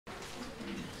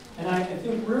And I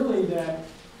think really that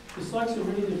dyslexia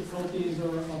reading difficulties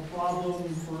are a problem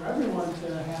for everyone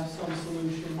to have some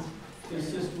solution to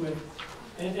assist with.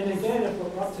 And again, if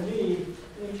it were up to me,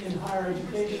 in higher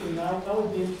education, I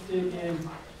would be interested in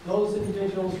those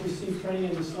individuals who receive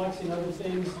training in dyslexia and other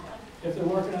things. If they're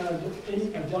working on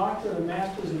a doctorate, a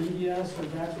master's, an EDS, or a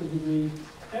bachelor's degree,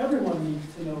 everyone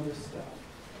needs to know this stuff.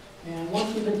 And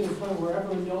once we get to the point where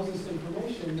everyone knows this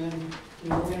information, then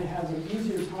we're going to have an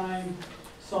easier time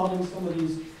solving some of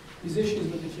these issues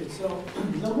with the kids. So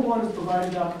number one is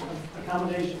provided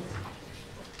accommodations.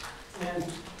 And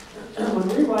when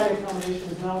we write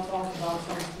accommodations, now talk about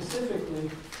some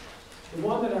specifically, the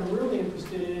one that I'm really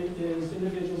interested in is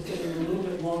individuals getting a little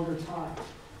bit longer time.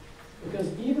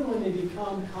 Because even when they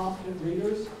become competent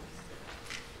readers,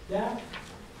 that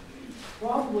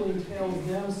probably entails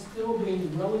them still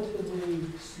being relatively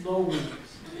slow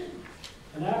readers.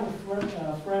 And I have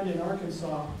a friend in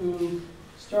Arkansas who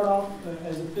started off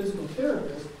as a physical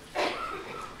therapist,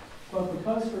 but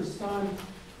because her son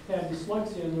had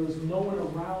dyslexia and there was no one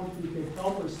around who could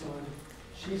help her son,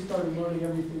 she started learning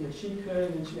everything that she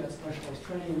could, and she got specialized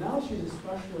training. And now she's a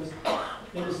specialist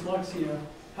in dyslexia,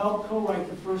 helped co-write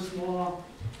the first law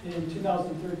in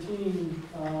 2013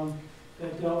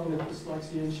 that dealt with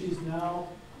dyslexia, and she's now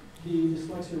the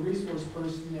dyslexia resource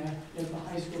person at the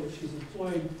high school that she's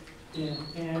employed in.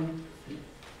 And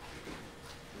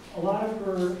a lot of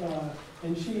her,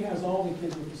 and she has all the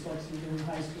kids with dyslexia in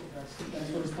high school. That's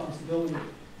her responsibility.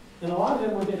 And a lot of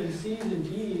them were getting C's and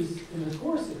D's in their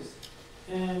courses.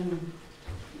 And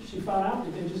she found out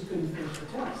that they just couldn't finish the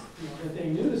test. That they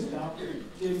knew the stuff,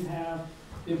 but didn't have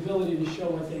the ability to show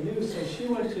what they knew. So she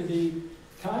went to the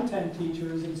content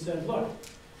teachers and said, look,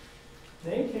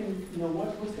 they can,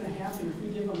 what's going to happen if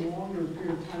we give them a longer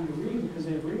period of time to read because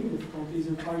they have reading difficulties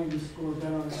and trying to score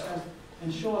better on the test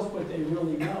and show us what they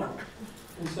really know.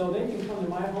 And so they can come to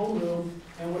my homeroom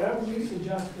and whatever you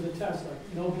suggest for the test,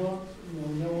 like no book,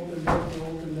 no open book, no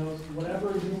open notes,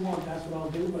 whatever you want, that's what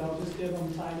I'll do, but I'll just give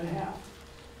them time and a half.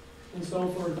 And so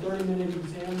for a 30-minute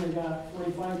exam, they got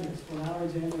 45 minutes. For an hour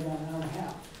exam, they got an hour and a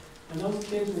half. And those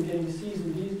kids were getting C's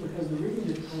and D's because the reading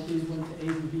difficulties went to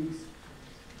A's and B's.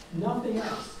 Nothing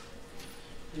else.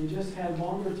 They just had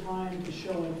longer time to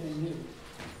show what they knew.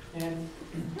 And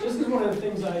this is one of the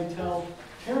things I tell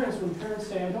parents when parents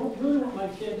say, I don't really want my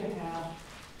kid to have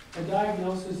a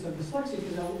diagnosis of dyslexia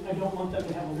because I don't want them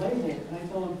to have a label. And I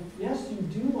tell them, yes, you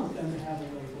do want them to have a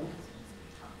label.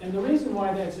 And the reason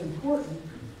why that's important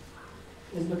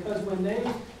is because when they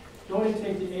go to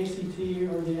take the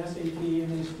ACT or the SAT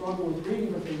and they struggle with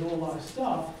reading but they know a lot of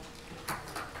stuff,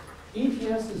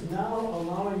 ETS is now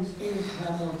allowing students to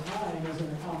have more time as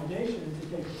an accommodation to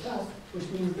take the test, which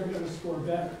means they're going to score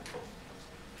better.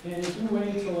 And if you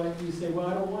wait until you say, well,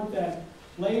 I don't want that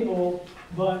label,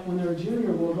 but when they're a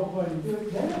junior, we'll go ahead and do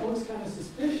it, then it looks kind of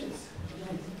suspicious.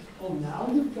 Like, oh, now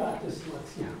you've got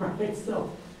dyslexia, right?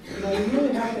 So, you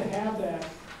really have to have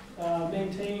that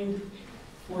maintained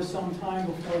for some time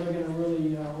before they're going to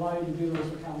really allow you to do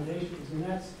those accommodations. And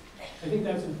I think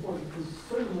that's important because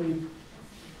certainly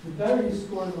the better you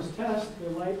score in those tests,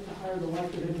 the higher the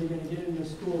likelihood you're going to get into a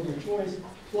school of your choice,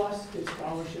 plus get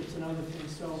scholarships and other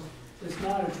things. So it's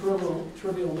not a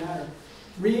trivial matter.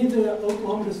 Read the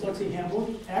Oklahoma Dyslexia Handbook.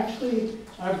 Actually,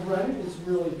 I've read it. It's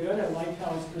really good. I like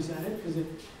how it's presented because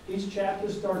each chapter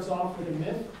starts off with a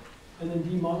myth and then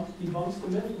debunks the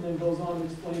myth and then goes on to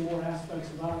explain more aspects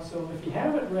about it. So if you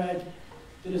haven't read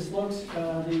the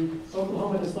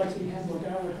Oklahoma Dyslexia Handbook,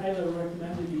 I would highly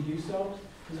recommend that you do so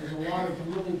because there's a lot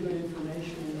of really good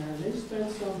information in there. They've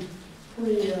spent some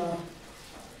pretty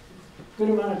good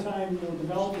amount of time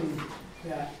developing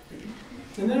that.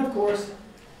 And then, of course,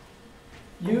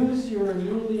 use your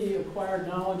newly acquired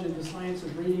knowledge in the science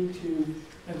of reading to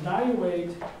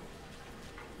evaluate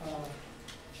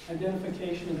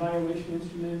identification, evaluation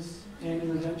instruments, and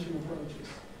intervention approaches.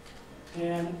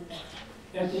 And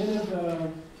at the end of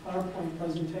the PowerPoint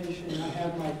presentation, I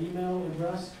have my email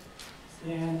address,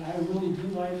 and I really do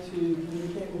like to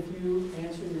communicate with you,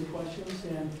 answer your questions,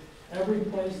 and every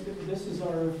place, this is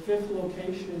our 5th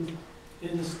location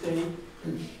in the state,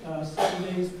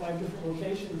 7 days, 5 different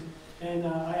locations. And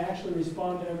I actually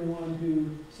respond to everyone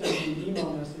who sends me an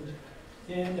email message.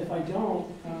 And if I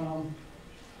don't,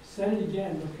 send it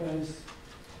again because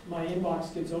my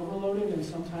inbox gets overloaded and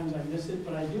sometimes I miss it.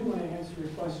 But I do want to answer your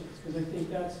questions because I think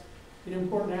that's an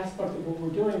important aspect of what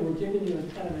we're doing. We're giving you a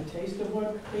kind of a taste of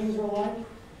what things are like,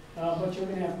 but you're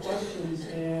going to have questions,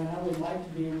 and I would like to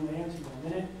be able to answer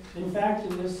them. And in fact,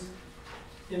 in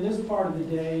this part of the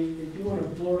day, if you want to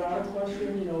blurt out a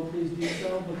question, please do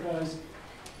so because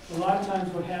a lot of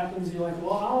times what happens, you're like,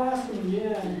 well, I'll ask them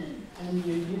again, and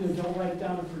you either don't write it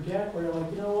down and forget, or you're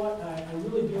like, you know what, I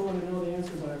really do want to know the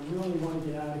answer, but I really want to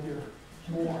get out of here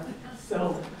more.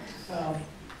 So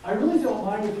I really don't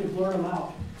mind if you blurt them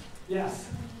out. Yes?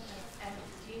 And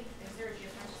is there a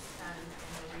difference in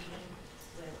the reading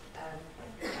with,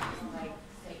 like,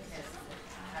 say,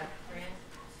 print,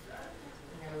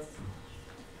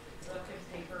 book and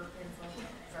paper, pencil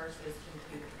versus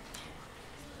computer?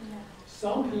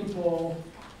 Some people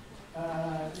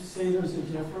say there's a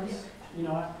difference. You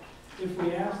know, if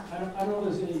we ask, I don't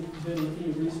know if there's been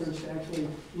any research to actually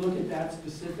look at that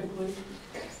specifically.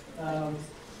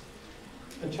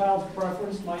 A child's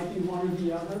preference might be one or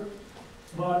the other,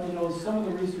 but you know, some of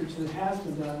the research that has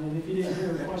been done, and if you didn't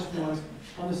hear, the question was,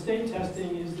 on the state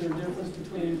testing, is there a difference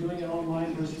between doing it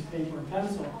online versus paper and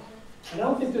pencil? And I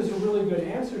don't think there's a really good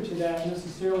answer to that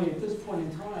necessarily at this point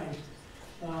in time.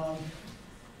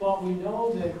 But we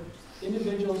know that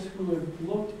individuals who have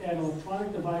looked at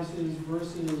electronic devices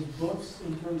versus books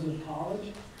in terms of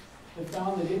college have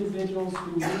found that individuals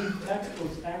who read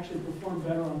textbooks actually perform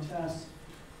better on tests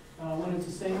when it's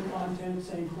the same content,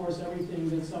 same course, everything,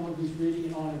 than someone who's reading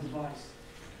it on a device.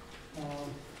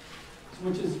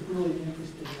 Which is really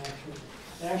interesting, actually.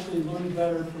 They actually learn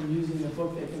better from using a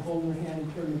book they can hold in their hand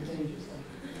and turn the pages.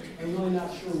 I'm really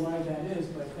not sure why that is,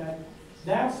 but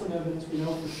that's some evidence we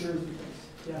know for sure is the case.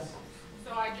 Yes?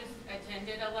 So I just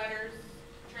attended a letters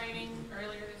training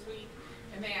earlier this week,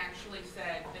 and they actually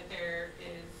said that there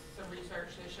is some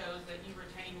research that shows that you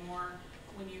retain more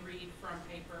when you read from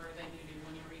paper than you do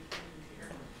when you read from computer.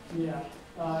 Yeah.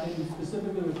 And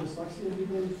specifically with dyslexia, you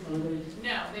did? Or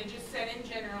No, they just said in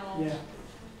general. Yeah.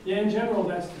 Yeah, in general,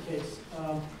 that's the case.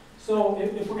 So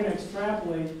if we're going to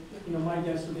extrapolate, you know, my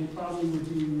guess would be probably would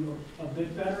do a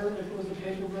bit better if it was a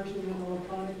paper version than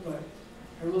electronic, but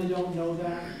I really don't know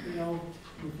that, you know,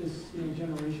 with this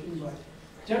generation. But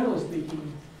generally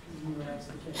speaking, you know, that's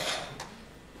the case.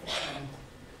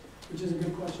 Which is a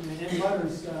good question. And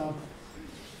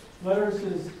letters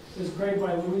is graded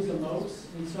by Louisa Moats,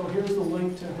 and so here's the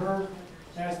link to her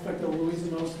aspect of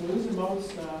Louisa Moats. Louisa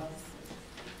Moats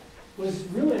was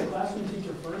really a classroom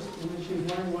teacher first, and then she was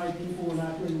wondering why people were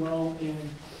not doing well in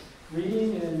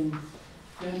reading, and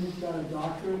then got a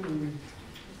doctorate and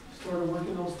started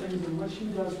working those things. And what she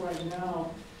does right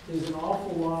now is an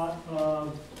awful lot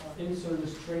of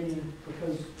in-service training,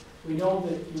 because we know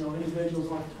that, you know, individuals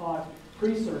aren't taught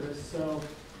pre-service, so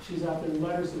she's out there.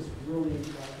 Letters is really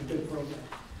a good program.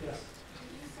 Yes?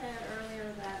 You said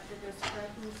earlier that the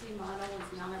discrepancy model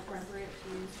is not appropriate to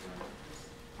use for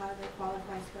how they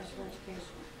qualify special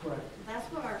education. Right. That's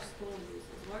what our school uses.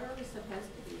 What are we supposed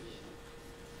to be using?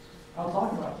 I'll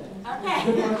talk about that.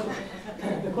 Okay. Good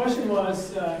question. The question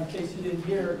was, in case you didn't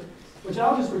hear, which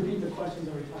I'll just repeat the questions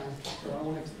every time, so I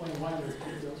won't explain why they're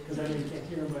because I know you can't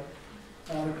hear, but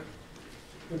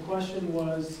the question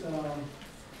was,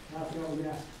 I forgot what we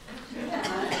asked.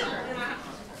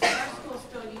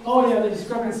 Oh yeah, the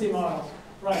discrepancy model.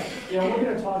 Right. Yeah, we're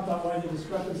going to talk about why the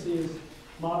discrepancy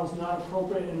model is not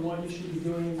appropriate and what you should be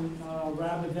doing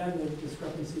rather than the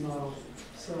discrepancy model.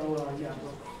 So yeah,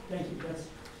 well, thank you.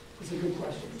 That's a good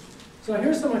question. So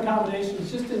here's some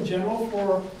accommodations just in general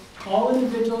for all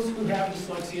individuals who have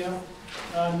dyslexia,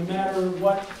 no matter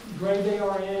what grade they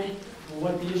are in or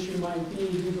what the issue might be.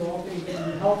 These are all things that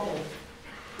can be helpful.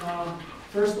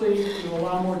 Firstly,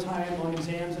 allow more time on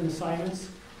exams and assignments.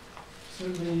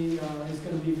 Certainly is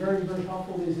going to be very, very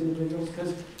helpful to these individuals,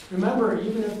 because remember,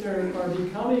 even if they are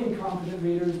becoming competent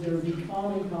readers, they're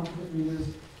becoming competent readers,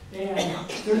 and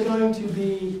they're going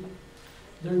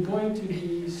to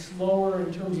be slower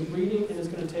in terms of reading, and it's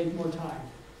going to take more time.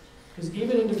 Because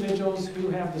even individuals who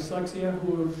have dyslexia,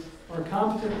 who are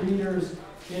competent readers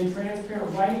in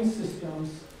transparent writing systems,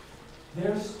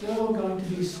 they're still going to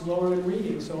be slower in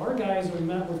reading. So our guys are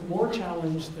met with more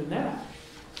challenge than that.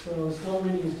 So slow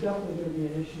reading is definitely going to be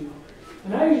an issue.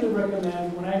 And I usually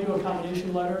recommend, when I do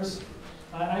accommodation letters,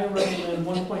 I recommend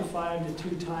 1.5 to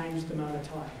 2 times the amount of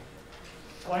time.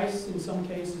 Twice in some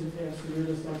cases if they have severe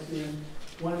dyslexia, and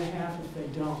 1.5 if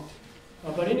they don't.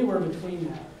 But anywhere between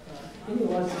that. Any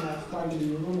less than that is probably going to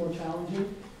be a little more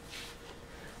challenging.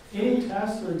 Any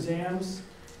tests or exams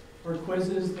or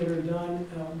quizzes that are done,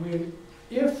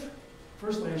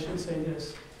 firstly I should say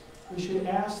this, we should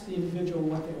ask the individual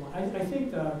what they want. I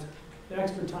think the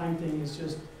extra time thing is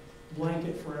just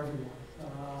blanket for everyone,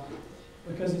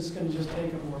 because it's going to just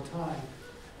take them more time.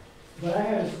 But I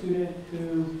had a student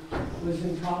who was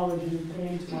in college and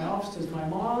came to my office as my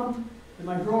mom and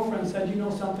my girlfriend said, you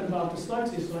know something about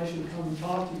dyslexia, so I should come and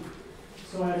talk to you.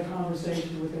 So I had a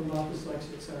conversation with him about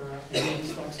dyslexia, et cetera, and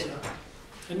dyslexia.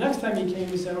 The next time he came,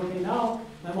 he said, okay, now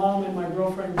my mom and my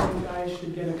girlfriend think I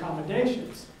should get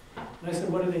accommodations. And I said,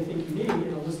 what do they think you need?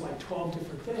 It was like 12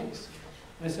 different things.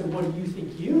 And I said, what do you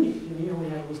think you need? And he only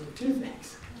had a list of 2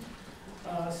 things.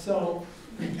 So,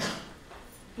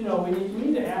 you know, we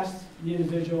need to ask the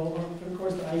individual, or of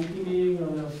course the IEP meeting,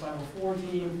 or the 504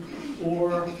 team,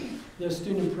 or the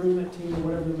student improvement team, or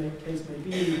whatever the case may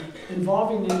be,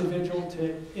 involving the individual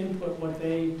to input what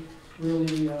they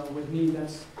really would need.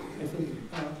 That's, I think,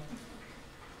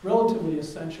 relatively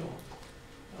essential.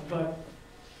 But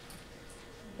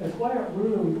a quiet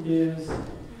room is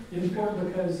important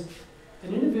because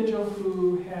an individual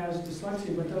who has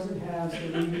dyslexia but doesn't have, say,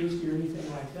 ADHD or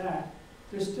anything like that,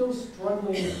 they're still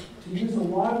struggling to use a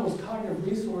lot of those cognitive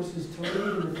resources to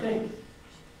read and to think.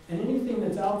 And anything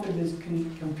that's out there that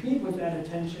can compete with that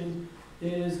attention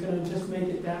is going to just make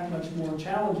it that much more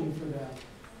challenging for them.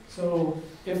 So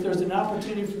if there's an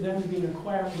opportunity for them to be in a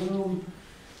quiet room,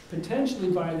 potentially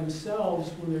by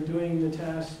themselves when they're doing the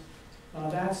test,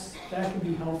 that can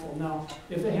be helpful. Now,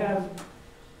 if they have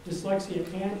dyslexia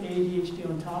and ADHD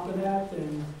on top of that,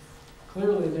 then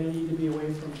clearly they need to be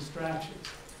away from distractions.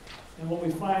 And what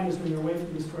we find is when you're away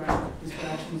from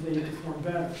distractions, they perform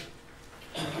better.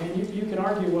 And you can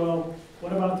argue, well,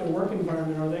 what about their work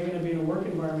environment? Are they going to be in a work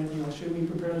environment? You know, should we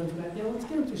prepare them for that? You know, let's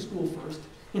get them through school first.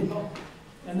 You know,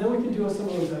 and then we can do some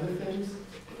of those other things.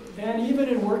 And even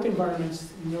in work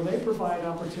environments, you know, they provide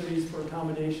opportunities for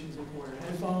accommodations. They can wear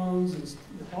headphones and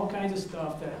all kinds of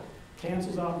stuff that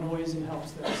cancels out noise and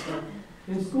helps them. So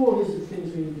in school, these are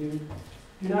things we can do.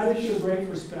 Do not issue a grade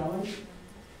for spelling,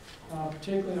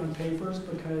 particularly on papers,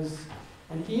 because,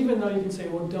 and even though you can say,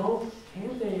 well,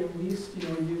 can't they at least, you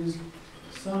know, use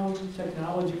some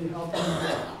technology to help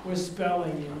them with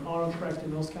spelling and autocorrect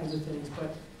and those kinds of things.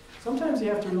 But sometimes you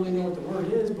have to really know what the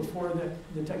word is before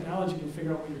the technology can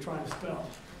figure out what you're trying to spell.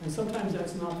 And sometimes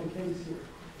that's not the case here.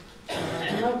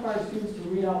 Do not require students to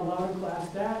read out loud in class.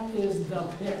 That is the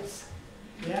pits,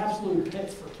 the absolute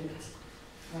pits for kids.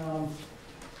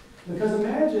 Because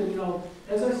imagine, you know,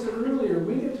 as I said earlier,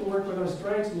 we get to work with our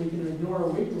strengths and we can ignore our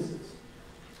weaknesses.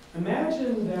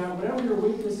 Imagine that whatever your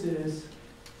weakness is,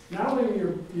 not only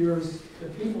are the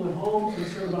people at home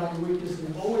concerned about your weakness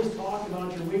and always talk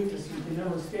about your weakness, you can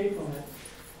never escape from it.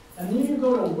 And then you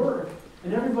go to work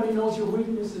and everybody knows your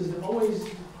weaknesses and always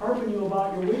harping you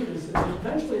about your weakness. And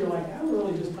eventually you're like, I'm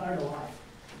really just tired of life.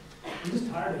 I'm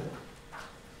just tired of it.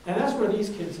 And that's where these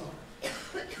kids are.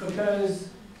 Because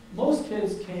most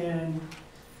kids can,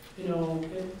 you know,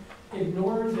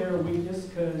 ignore their weakness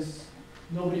because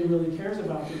nobody really cares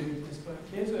about their weakness. But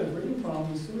kids who have reading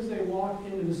problems, as soon as they walk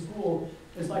into the school,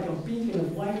 it's like a beacon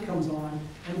of light comes on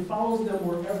and follows them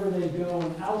wherever they go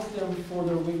and outs them for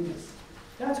their weakness.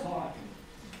 That's hard.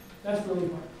 That's really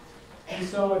hard. And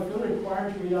so if they're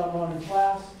required to read out loud in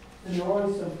class, and they're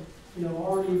always, you know,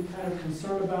 already kind of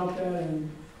concerned about that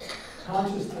and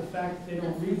conscious of the fact that they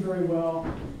don't read very well,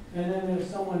 and then if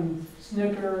someone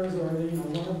snickers or, you know,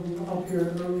 one of them up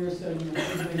here earlier said, you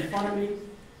know, they made fun of me,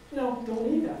 you know, don't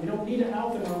need that. We don't need to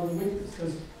out them on the weakness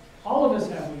because all of us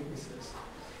have weaknesses.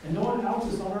 And no one outs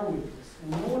us on our weakness.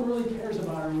 And no one really cares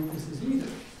about our weaknesses either.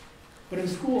 But in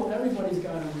school, everybody's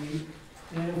got to read.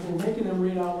 And if we're making them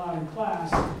read out loud in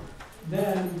class,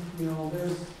 then, you know,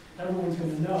 everyone's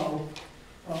going to know,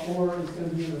 or it's going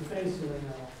to be in their face so they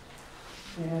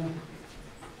know. And,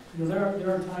 you know,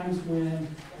 there are times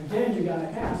when, again, you got to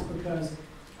ask because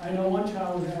I know one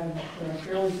child had a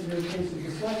fairly severe case of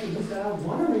dyslexia. He said, I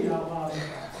want to read out loud in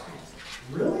class.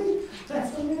 Really?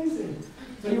 That's amazing.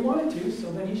 But he wanted to,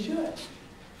 so then he should.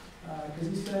 Because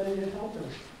he said it helped him.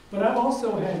 But I've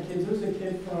also had kids. There's a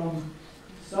kid from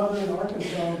southern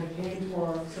Arkansas that came to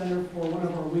our center for one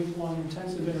of our week-long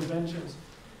intensive interventions.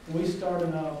 And we start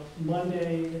on a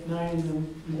Monday at 9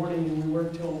 in the morning, and we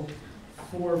work till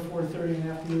 4:30 in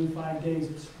the afternoon, 5 days.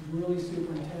 It's really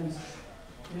super intense.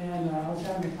 And I was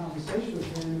having a conversation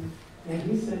with him, and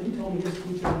he told me his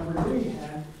teacher never knew he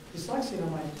had dyslexia. And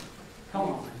I'm like, come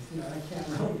on, you know, that can't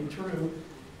really be true.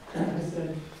 And I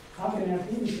said, how can that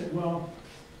be? He said, well,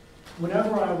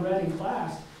 whenever I read in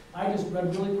class, I just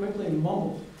read really quickly and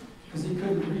mumbled because he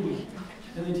couldn't read.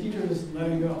 And the teacher just let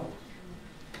him go.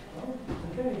 Well,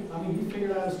 okay. I mean, he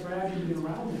figured out a strategy to get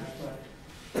around that,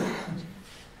 but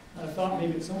I thought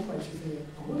maybe at some point she'd say,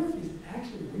 I wonder if he's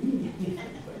actually reading anything.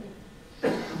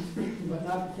 But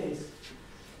not the case.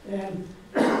 And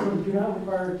do not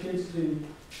require kids to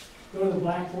go to the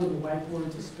blackboard or the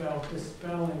whiteboard to spell, because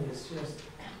spelling is just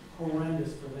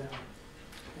horrendous for them.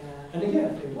 And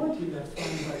again, if they want to, that's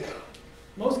fine, but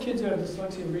most kids who have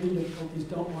dyslexia and reading difficulties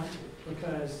don't want to,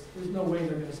 because there's no way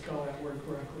they're going to spell that word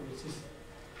correctly. It's just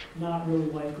not really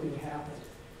likely to happen.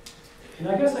 And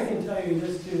I guess I can tell you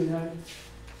this too, not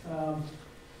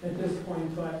at this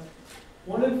point, but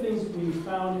one of the things we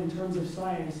found in terms of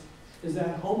science is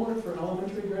that homework for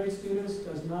elementary grade students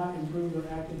does not improve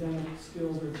their academic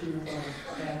skills or achievement levels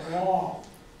at all.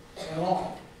 At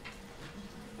all.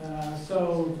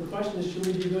 So the question is, should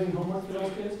we be doing homework for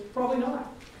those kids? Probably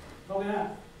not. Probably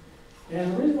not.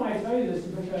 And the reason why I tell you this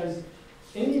is because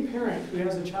any parent who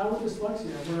has a child with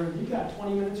dyslexia, where you got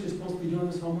 20 minutes, you're supposed to be doing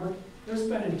this homework, they're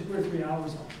spending 2 or 3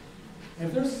 hours on it. And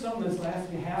if there's something that's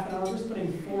lasting half an hour, they're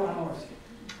spending 4 hours.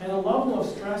 And the level of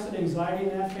stress and anxiety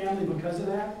in that family because of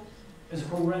that is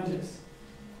horrendous.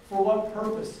 For what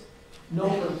purpose? No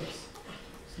purpose.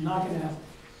 It's not going to happen.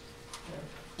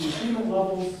 The achievement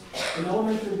levels in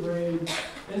elementary grade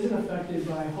isn't affected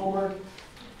by homework.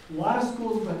 A lot of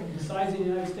schools, besides the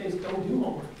United States, don't do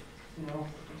homework. You know,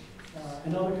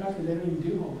 in other countries, they don't even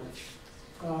do homework.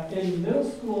 In middle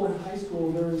school and high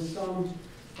school, there is some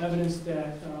evidence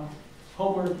that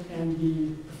homework can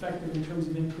be effective in terms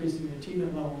of increasing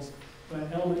achievement levels,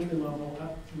 but elementary level,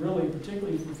 really,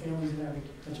 particularly for families that have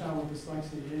a child with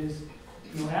dyslexia, is,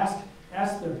 you know,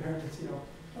 ask their parents, you know,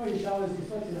 oh, your child is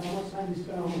dyslexic, how much time do you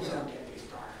spend on homework?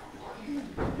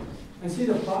 And see,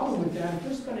 the problem with that, if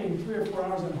they're spending 3 or 4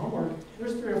 hours on homework,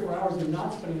 there's 3 or 4 hours they're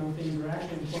not spending on things that are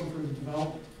actually important for their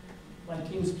development, like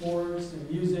team sports and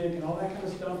music and all that kind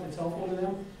of stuff that's helpful to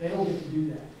them. They don't get to do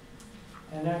that.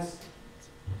 And that's,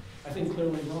 I think,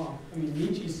 clearly wrong. I mean,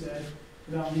 Nietzsche said,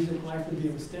 without music, life would be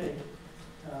a mistake.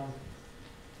 I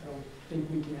don't think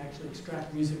we can actually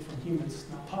extract music from humans.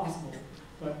 It's not possible.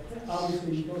 But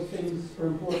obviously, those things are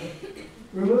important.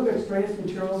 Remove extraneous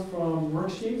materials from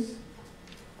worksheets.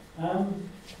 I'm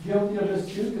guilty of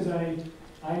this too, because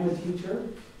I'm a teacher,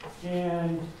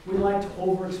 and we like to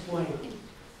over-explain.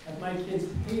 Like my kids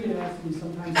hated asking me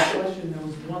sometimes a question that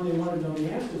was one they wanted to know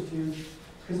the answers to,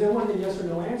 because they wanted a yes or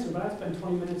no answer, but I spent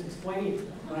 20 minutes explaining it to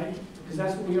them, right? Because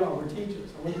that's what we are, we're teachers.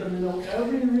 I want them to know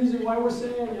every reason why we're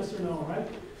saying yes or no, right?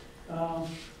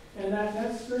 And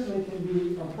that certainly can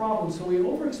be a problem. So we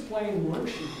over-explain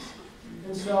worksheets.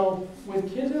 And so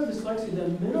with kids who have dyslexia, the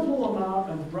minimal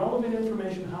amount of relevant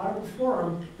information, how to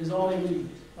perform, is all they need.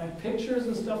 Like pictures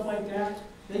and stuff like that,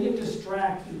 they get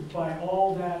distracted by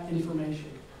all that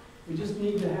information. We just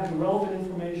need to have the relevant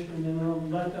information, and then we'll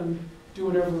let them do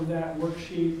whatever that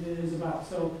worksheet is about.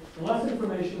 So the less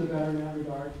information, the better in that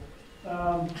regard.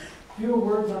 Fewer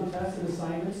words on tests and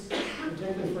assignments,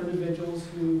 particularly for individuals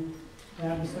who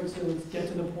have dyslexia. Let's get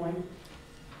to the point.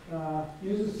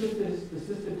 Use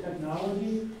assistive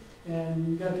technology, and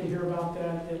you got to hear about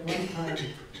that at one time.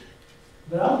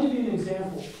 But I'll give you an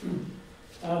example.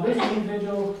 There's an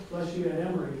individual, bless you, at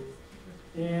Emory,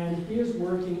 and he is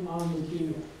working on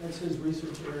leukemia. That's his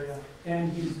research area,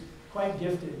 and he's quite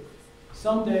gifted.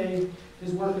 Someday,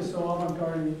 his work is so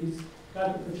avant-garde, he's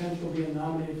got the potential of being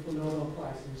nominated for a Nobel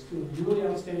Prize. He's doing really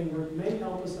outstanding work, may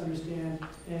help us understand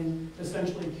and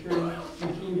essentially cure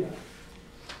leukemia.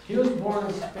 He was born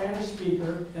a Spanish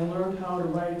speaker and learned how to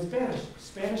write in Spanish.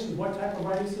 Spanish is what type of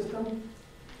writing system?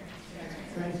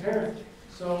 Transparent.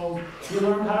 So he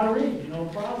learned how to read, no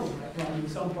problem. I mean,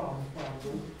 some problems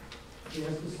probably. He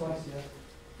has dyslexia.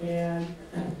 And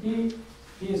he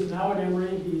is now at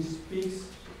Emory. He speaks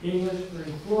English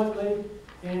very fluently,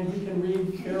 and he can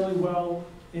read fairly well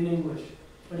in English,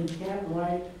 but he can't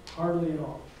write hardly at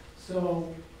all.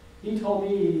 So he told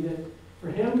me that for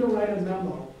him to write a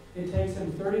memo, it takes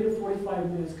him 30 to 45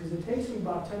 minutes, because it takes him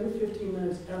about 10 to 15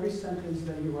 minutes every sentence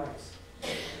that he writes.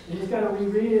 And he's got to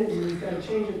reread it, and he's got to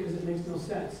change it because it makes no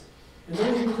sense. And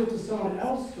then when he gives it to someone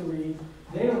else to read,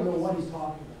 they don't know what he's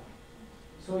talking about.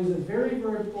 So he's a very,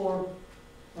 very poor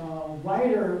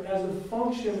writer as a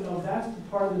function of that's the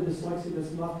part of the dyslexia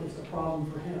that's a problem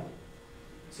for him.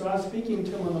 So I was speaking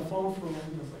to him on the phone for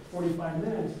like 45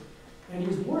 minutes, and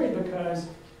he's worried because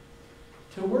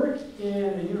to work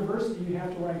in a university, you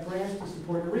have to write grants to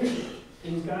support your research.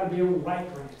 And he's got to be able to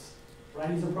write grants.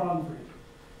 Writing's a problem for him.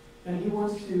 And he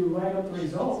wants to write up the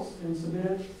results and submit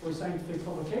it for scientific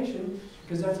publication,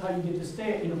 because that's how you get to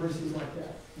stay at universities like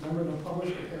that. Remember the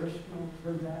publish or perish? You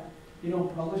heard that? You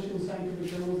don't publish in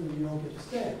scientific journals, and you don't get to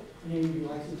stay. And he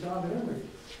likes his job at Emory.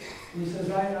 And he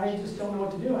says, I just don't know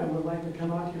what to do. I would like to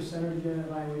come out to your center to get an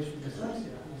evaluation for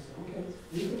dyslexia. And I said, okay,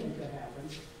 you can make that happen.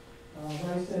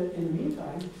 But I said, in the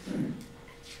meantime,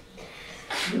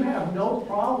 you have no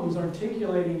problems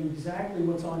articulating exactly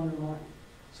what's on your mind.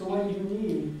 So what you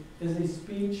need is a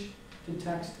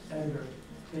speech-to-text editor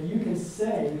that you can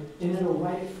say, and it'll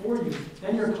write it for you.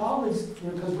 Then your colleagues,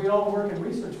 because we all work in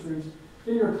research groups,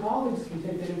 then your colleagues can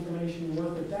take that information and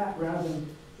work with that rather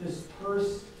than this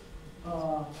terse,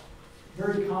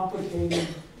 very complicated,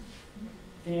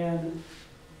 and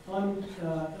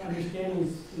understanding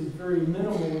is very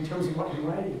minimal in terms of what you're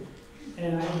writing.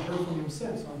 And I haven't heard from him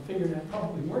since, so I'm figuring that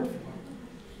probably worked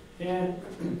for him. And,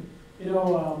 you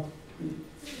know,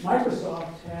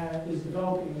 Microsoft is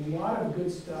developing a lot of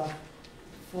good stuff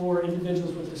for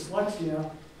individuals with dyslexia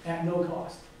at no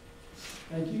cost.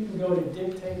 Like you can go to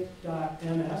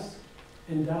dictate.ms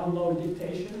and download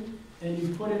dictation, and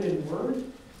you put it in Word,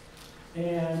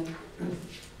 and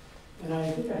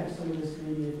I think I have some of this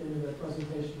maybe at the end of the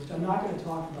presentation, which I'm not going to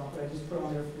talk about, but I just put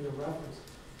on there for your reference.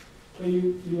 So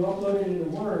you upload it into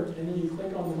Word, and then you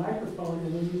click on the microphone,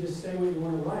 and then you just say what you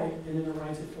want to write, and then it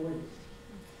writes it for you.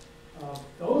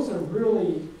 Those are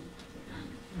really,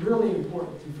 really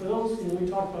important. And for those, you know, we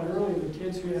talked about earlier, the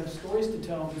kids who have stories to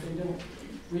tell, but they don't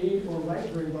read or write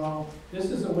very well, this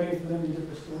is a way for them to get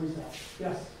their stories out.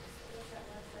 Yes?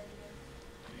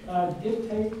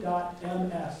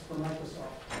 Dictate.ms for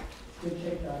Microsoft.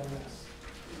 Dictate.ms.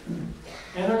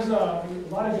 And there's a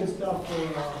lot of good stuff for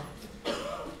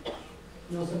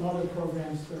you know, some other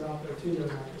programs that are out there too that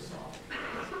are Microsoft.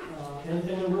 And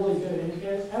they're really good. And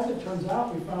as it turns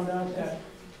out, we found out that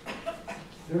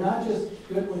they're not just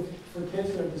good for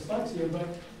kids who have dyslexia, but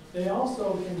they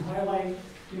also can highlight,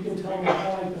 you can tell them to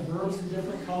highlight the verbs in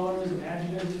different colors and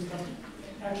adjectives and stuff.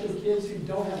 Actually, kids who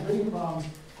don't have reading problems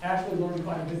actually learn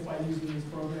quite a bit by using these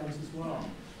programs as well.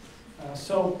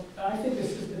 So I think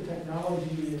assistive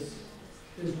technology is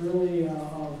really a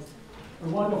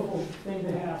wonderful thing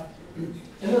to have. And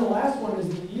then the last one is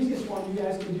the easiest one you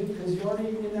guys can do because you're already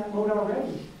in that mode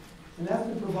already. And that's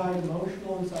to provide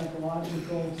emotional and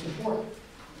psychological support.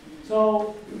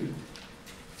 So,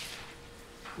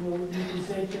 you know, you can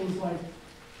say things like,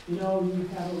 you know, you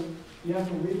have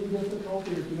a reading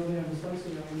difficulty if you know you have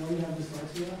dyslexia. I know you have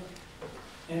dyslexia.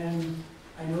 And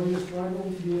I know you're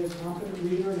struggling to be a competent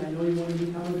reader, and I know you want to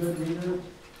become a good reader.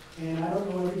 And I don't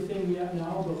know everything yet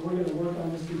now, but we're going to work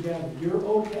on this together. You're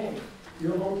okay.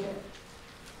 You're okay.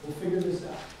 We'll figure this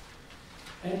out.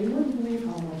 And you wouldn't believe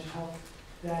how much help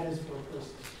that is for a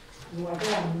person. You're like,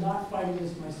 oh, I'm not fighting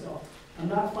this myself. I'm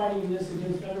not fighting this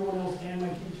against everyone else and my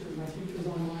teacher. My teacher's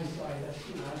on my side. That's,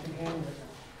 you know, I can handle it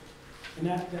now. And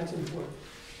that's important.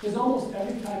 Because almost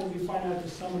every time that we find out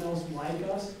there's someone else like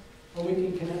us, or we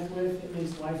can connect with, it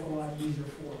makes life a lot easier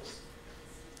for us.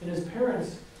 And as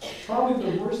parents,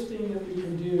 probably the worst thing that we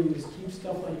can do is keep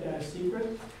stuff like that a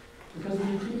secret, because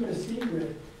when you keep it a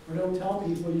secret or don't tell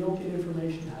people, you don't get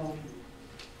information to help you.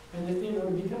 And then, you know,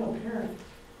 to become a parent,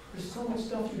 there's so much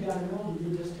stuff you got to know that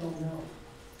you just don't know.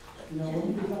 You know, when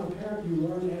you become a parent, you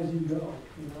learn as you go.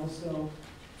 You know, so,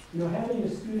 you know, having a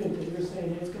student that you're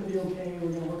saying, hey, it's going to be okay,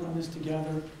 we're going to work on this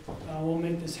together, we'll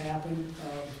make this happen.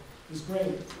 Is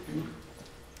great.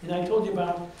 And I told you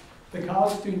about the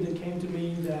college student that came to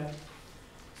me that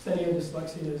said he had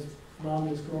dyslexia. His mom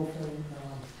and his girlfriend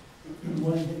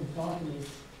wanted him to talk to me.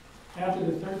 After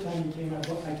the third time he came, I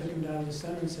took him down to the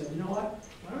center and said, you know what,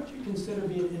 why don't you consider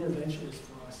being an interventionist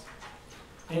for us?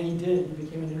 And he did. He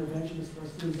became an interventionist for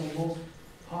us. He was the most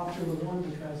popular one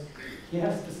because he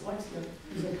has dyslexia.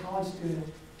 He's a college student.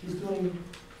 He's doing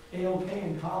A-OK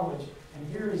in college. And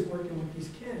here he's working with these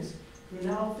kids who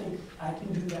now think, I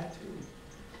can do that too.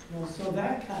 You know, so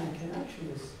that kind of connection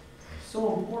is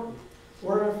so important.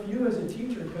 Or if you as a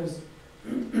teacher, because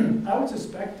I would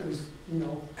suspect there's, you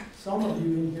know, some of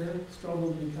you in here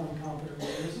struggle to become competent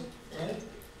readers, right?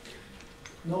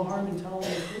 No harm in telling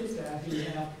your kids that who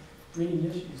have reading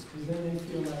issues, because then they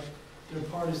feel like they're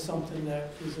part of something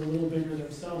that is a little bigger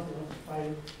themselves. They don't have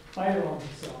to fight it on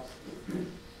themselves.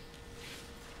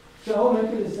 So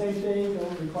elementary, the same thing.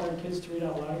 Don't require kids to read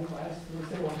out loud in class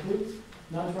unless they want to.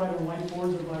 Not to write on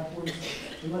whiteboards or blackboards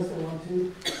unless they want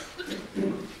to.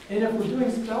 And if we're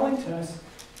doing spelling tests,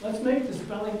 let's make the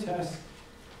spelling test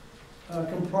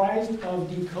comprised of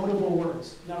decodable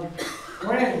words. Now,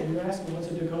 granted, you're asking what's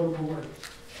a decodable word.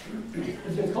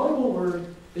 A decodable word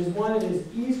is one that is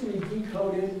easily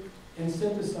decoded and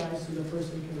synthesized so the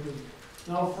person can read.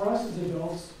 Now, for us as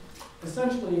adults,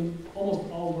 essentially, almost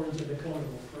all words are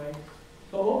decodable, right?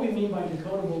 But what we mean by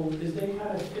decodable is they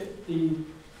kind of fit the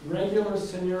regular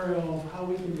scenario of how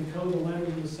we can decode the letters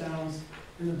and the sounds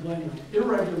in the blend them.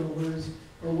 Irregular words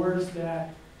are words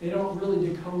that they don't really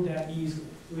decode that easily.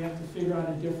 We have to figure out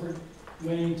a different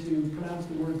way to pronounce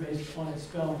the word based on its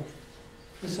spelling.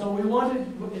 And so we wanted,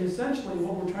 essentially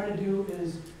what we're trying to do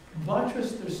is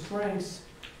buttress their strengths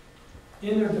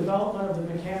in their development of the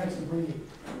mechanics of reading.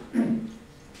 In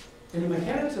the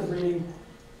mechanics of reading,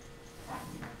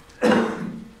 the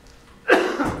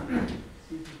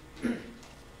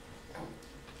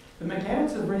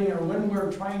mechanics of reading are when we're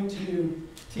trying to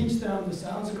teach them the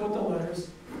sounds that go with the letters,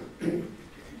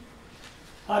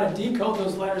 how to decode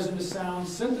those letters into sounds,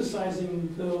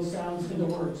 synthesizing those sounds into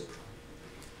words.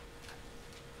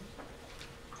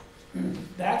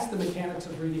 That's the mechanics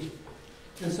of reading.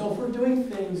 And so if we're doing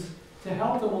things to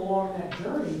help them along that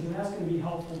journey, then that's going to be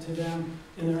helpful to them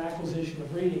in their acquisition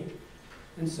of reading.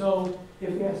 And so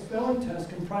if we have spelling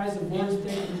tests comprised of words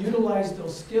they can utilize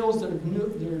those skills that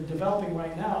they're developing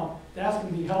right now, that's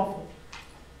going to be helpful.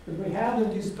 If we have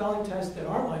them do spelling tests that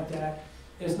aren't like that,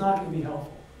 it's not going to be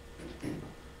helpful.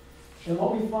 And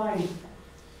what we find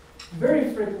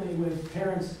very frequently with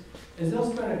parents is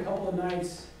they'll spend a couple of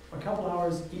nights, a couple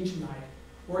hours each night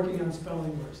working on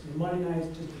spelling words. And Monday night's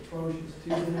just atrocious.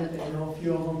 Tuesday night, they know a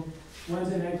few of them.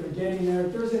 Wednesday night, they're getting there.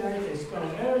 Thursday night, they spell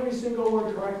every single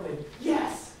word correctly.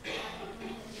 Yes!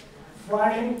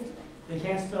 Friday, they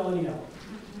can't spell any of them.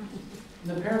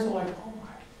 And the parents are like, oh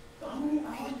my, how many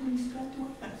hours did we spend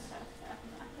doing this?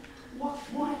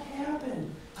 What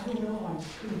happened? I don't know, I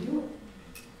just couldn't do it.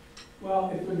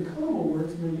 Well, if they're decodable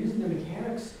words and they're using the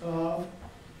mechanics of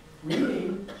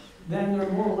reading, then they're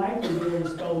more likely to be able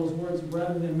to spell those words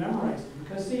rather than memorize them.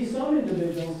 Because see, some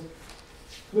individuals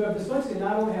who have dyslexia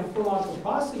not only have phonological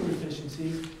processing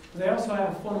deficiencies, but they also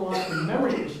have phonological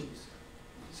memory issues.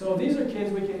 So these are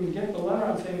kids, we can get the letter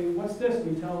out and say, what's this?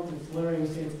 We tell them it's letter, and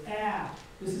we say it's ah.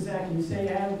 This is ah. Can you say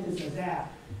ah? And the kid says ah.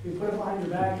 You put it behind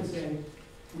your back and say,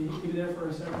 you keep it there for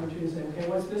a second or two and say, okay,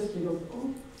 what's this? And he goes,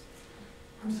 oh,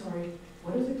 I'm sorry,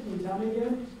 what is it? Can you tell me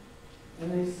again?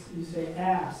 And you say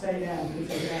ah, say ah. And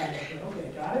the kid says ah. Say,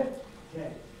 okay, got it?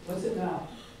 Okay, what's it now?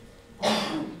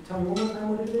 Oh, tell me one more time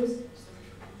what it is.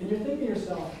 And you're thinking to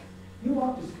yourself, you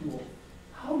walk to school,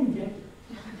 how do you get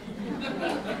here?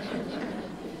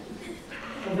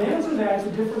 Well, the answer to that is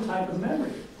a different type of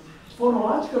memory.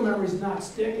 Phonological memory is not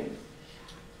sticking.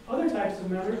 Other types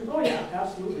of memory, oh yeah,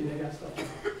 absolutely, they got stuff.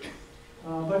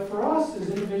 But for us, as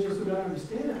individuals who don't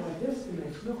understand it like this,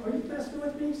 no, are you messing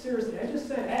with me? Seriously, I just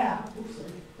said ah. Oops,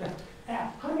 sorry.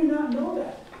 Ah. How do you not know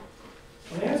that?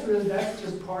 Well, the answer is that's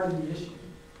just part of the issue.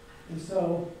 And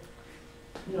so,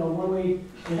 you know, when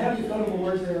we have decodable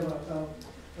words, they have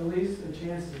at least a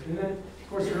chance. And then, of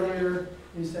course, earlier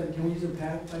you said, can we use a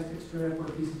plastic strip or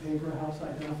a piece of paper? It helps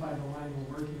identify the line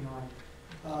we're working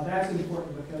on. That's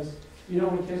important because, you know,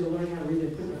 when kids are learning how to read,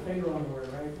 they put their finger on the word,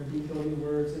 right? They're decoding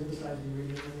words, synthesizing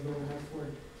reading, and then they go to the next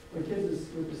word. But kids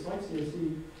with dyslexia,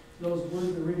 see, those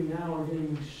words they're reading now are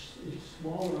getting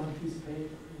smaller on a piece of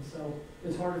paper. And so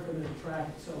it's harder for them to track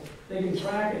it. So they can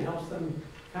track it, helps them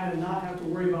kind of not have to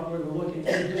worry about where they're looking.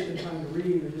 In addition to trying to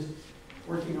read, they're just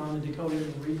working on the decoding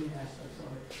and reading aspects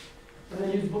of it. And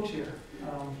then use Bookshare. I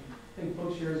think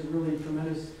Bookshare is a really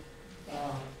tremendous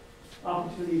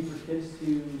opportunity for kids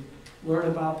to learn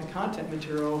about the content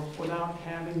material without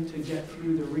having to get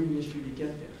through the reading issue to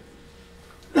get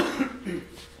there.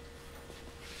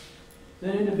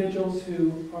 Then individuals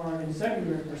who are in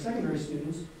secondary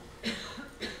students,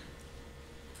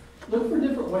 look for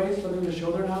different ways for them to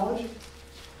show their knowledge.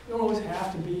 They don't always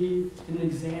have to be in an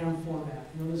exam format.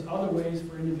 You know, there's other ways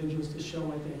for individuals to show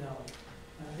what they know.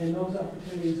 And those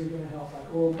opportunities are going to help,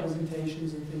 like oral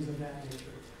presentations and things of that nature.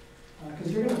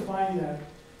 Because you're going to find that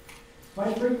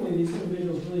quite frequently these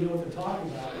individuals really know what they're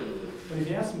talking about. But if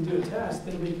you ask them to do a test,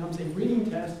 then it becomes a reading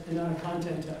test and not a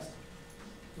content test.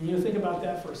 And you think about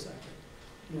that for a second.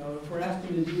 You know, if we're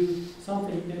asking to do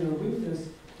something in their weakness,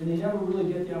 and they never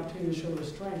really get the opportunity to show their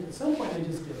strength, at some point they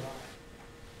just give up.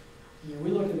 You know, we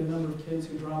look at the number of kids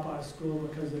who drop out of school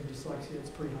because of dyslexia, it's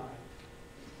pretty high.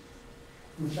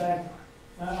 In fact,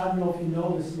 I don't know if you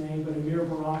know this name, but Amir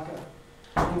Baraka,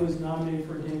 he was nominated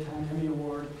for a Daytime Emmy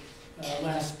Award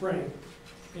last spring.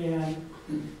 And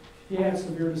he had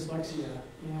severe dyslexia.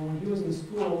 And when he was in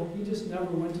school, he just never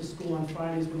went to school on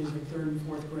Fridays when he was in 3rd and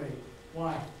 4th grade.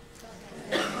 Why?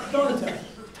 Spelling test.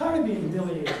 Tired of being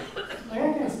humiliated. Like,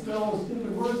 I can't spell those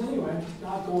stupid words anyway. I'm just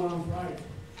not going on Friday.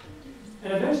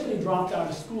 And eventually he dropped out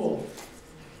of school.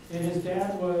 And his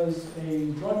dad was a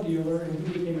drug dealer, and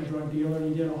he became a drug dealer,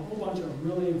 and he did a whole bunch of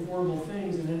really horrible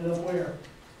things and ended up where?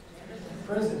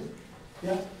 Prison.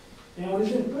 Yep. And when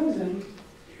he was in prison,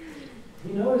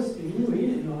 he noticed, he knew he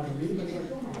didn't know how to read, but he was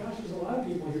like, oh my gosh, there's a lot of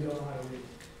people who don't know how to read.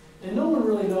 And no one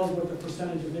really knows what the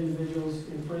percentage of individuals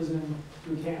in prison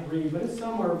who can't read, but it's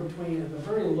somewhere between, at the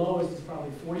very lowest, it's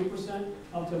probably 40%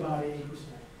 up to about 80%.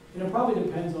 And it probably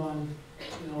depends on,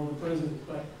 you know, the prison,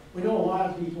 but we know a lot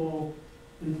of people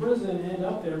in prison end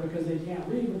up there because they can't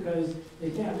read,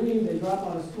 they drop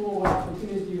out of school. What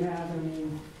opportunities do you have? I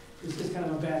mean, it's just kind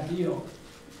of a bad deal.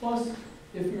 Plus,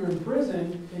 if you're in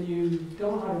prison and you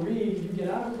don't know how to read, you get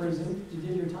out of prison, you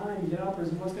did your time, you get out of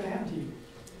prison, what's going to happen to you?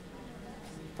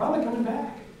 Probably coming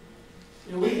back.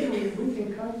 You know, we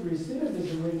can cut the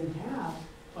recidivism rate in half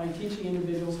by teaching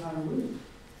individuals how to read.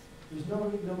 There's no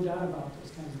doubt about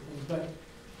those kinds of things. But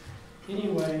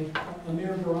anyway,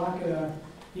 Amir Baraka,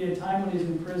 he had time when he was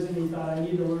in prison, he thought, I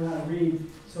need to learn how to read.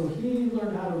 So he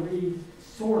learned how to read,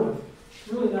 sort of.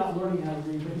 Really not learning how to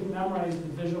read, but he memorized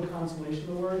the visual constellation of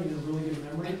the word. He had a really good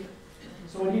memory.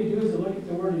 So what he'd do is he'd look at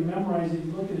the word, he'd memorize it,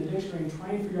 he'd look at the dictionary and try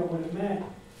and figure out what it meant,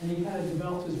 and he kind of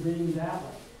developed his reading that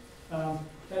way.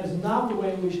 That is not the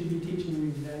way we should be teaching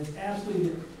reading. That is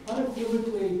absolutely,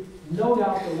 unequivocally, no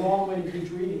doubt the wrong way to teach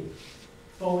reading.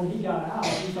 But when he got out,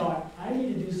 he thought, I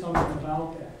need to do something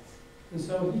about that. And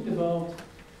so he developed,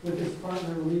 with his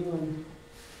partner, Leland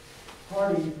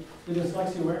Hardy, the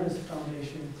Dyslexia Awareness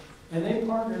Foundation. And they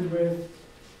partnered with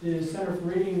the Center for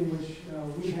Reading, which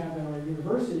we have at our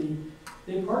university.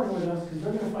 They partnered with us because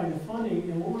they're going to find the funding.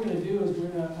 And what we're going to do is we're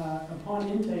going to, upon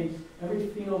intake, every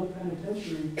field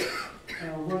penitentiary,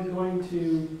 we're going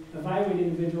to evaluate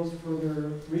individuals for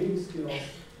their reading skills.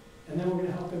 And then we're going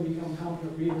to help them become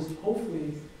competent readers,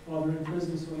 hopefully, while they're in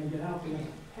prison, so when they get out, they have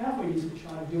half a decent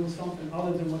shot of doing something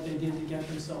other than what they did to get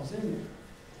themselves in there.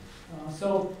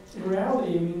 So in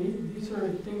reality, I mean, these are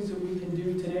things that we can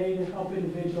do today to help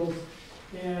individuals.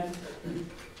 And,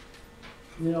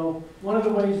 you know, one of the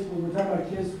ways when we're talking about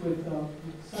kids with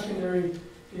secondary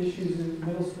issues in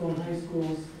middle school and high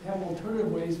schools, have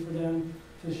alternative ways for them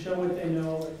to show what they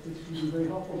know, which can be very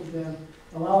helpful to them.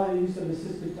 Allow the use of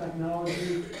assistive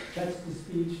technology,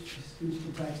 text-to-speech,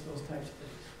 speech-to-text, those types of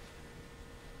things.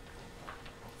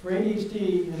 For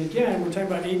ADHD, and again, we're talking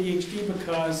about ADHD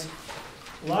because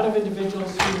a lot of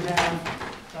individuals who have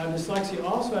dyslexia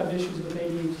also have issues with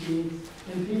ADHD,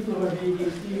 and people who have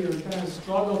ADHD are kind of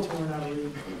struggle to learn how to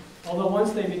read. Although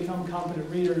once they become competent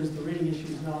readers, the reading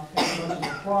issue is not as much of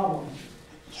a problem.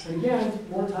 But again,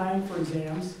 more time for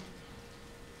exams,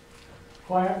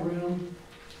 quiet room,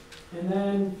 and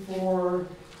then for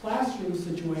classroom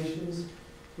situations,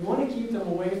 you want to keep them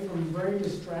away from very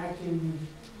distracting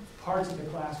parts of the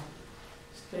classroom.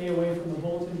 Stay away from the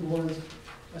bulletin boards,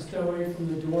 stay away from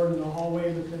the door to the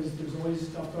hallway because there's always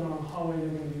stuff going on in the hallway they're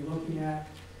going to be looking at.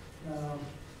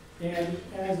 And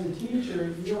as a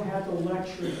teacher, you don't have to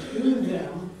lecture to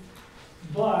them,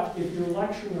 but if you're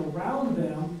lecturing around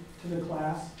them to the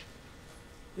class,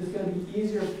 it's going to be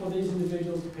easier for these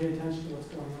individuals to pay attention to what's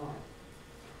going on.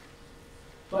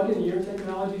 Plug-in-the-ear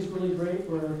technology is really great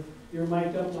where you're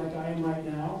mic'd up like I am right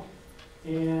now,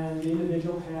 and the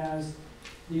individual has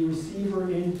the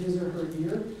receiver in his or her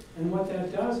ear, and what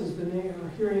that does is then they are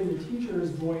hearing the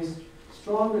teacher's voice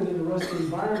stronger than the rest of the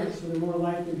environment, so they're more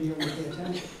likely to be able to pay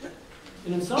attention.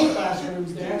 And in some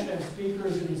classrooms, they actually have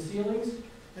speakers in the ceilings,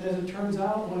 and as it turns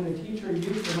out, when the teacher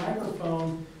used the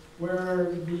microphone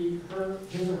where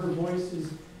his or her voice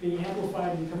is being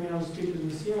amplified and coming out of speakers in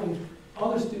the ceiling,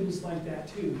 other students like that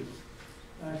too.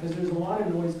 Because there's a lot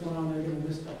of noise going on, they're going to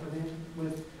miss stuff.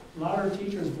 With louder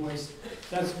teacher's voice,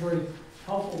 that's very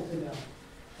helpful to them.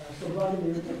 So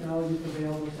plug-in-the-ear technology is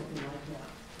available, something like that.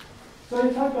 So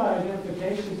I talk about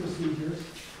identification procedures.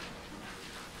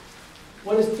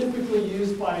 What is typically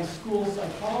used by school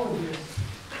psychologists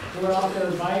who are out there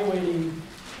evaluating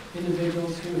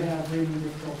individuals who have reading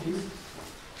difficulties.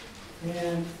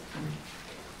 And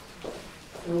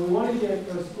we want to get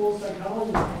our school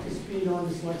psychologists up to speed on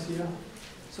dyslexia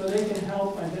so they can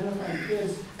help identify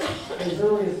kids as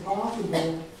early as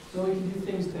possible so we can do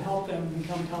things to help them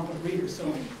become competent readers.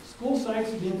 So school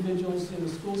psychs are the individuals in the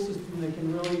school system that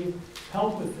can really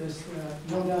help with this,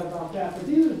 no doubt about that. But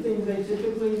these are the things they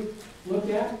typically look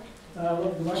at,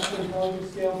 the intellectual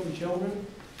intelligence scale for children.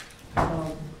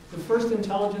 The first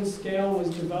intelligence scale was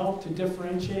developed to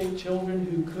differentiate children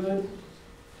who could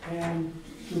and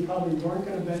who probably weren't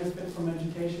going to benefit from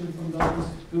education from those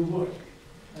who would.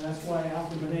 And that's why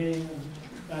Alfred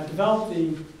Binet developed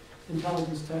the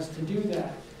intelligence test to do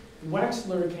that.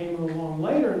 Wexler came along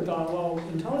later and thought, well,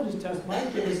 intelligence test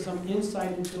might give us some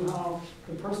insight into how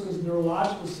the person's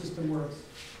neurological system works.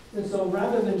 And so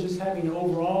rather than just having an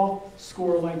overall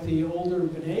score like the older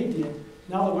Binet did,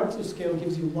 now the Wexler scale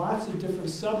gives you lots of different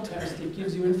subtests. It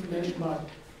gives you information about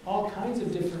all kinds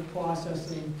of different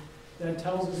processing that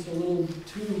tells us a little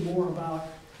more about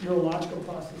neurological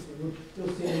processing.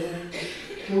 You'll see it.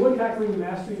 The Woodcock Reading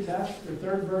Mastery Test, the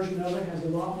third version of it, has a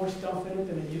lot more stuff in it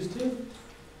than it used to.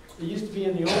 It used to be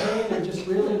in the old day, they're just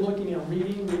really looking at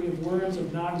reading of words,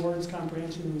 of non-words,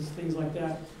 comprehensions, things like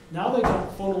that. Now they've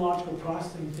got phonological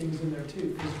processing things in there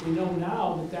too, because we know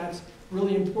now that that's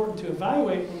really important to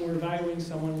evaluate when we're evaluating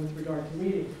someone with regard to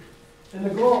reading. And the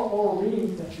GORE oral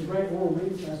reading test, the Great Oral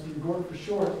Reading Test, the GORE for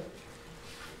short,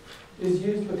 is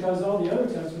used because all the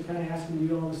other tests are kind of asking you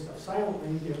to do all this stuff silently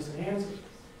and give us an answer.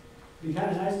 It'd be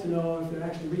kind of nice to know if they're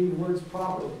actually reading the words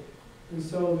properly. And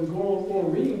so the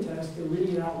oral reading test, they're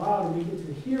reading it out loud, and we get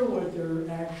to hear what they're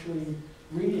actually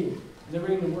reading. Are they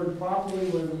reading the word properly?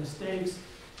 What are the mistakes?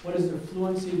 What is their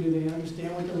fluency? Do they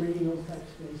understand what they're reading? Those types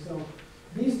of things. So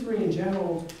these three in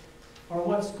general are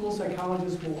what school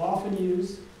psychologists will often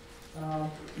use.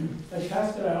 A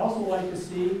test that I also like to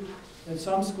see, that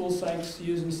some school psychs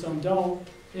use and some don't,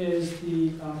 is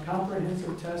the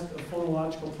comprehensive test of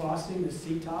phonological processing, the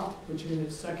CTOP, which is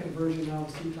its second version now,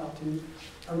 the CTOP 2.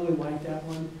 I really like that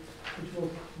one, which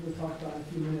we'll talk about in a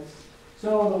few minutes.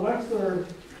 So the Wechsler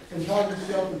Intelligence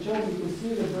Scale for Children, you can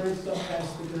see the various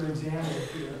subtests that they're examining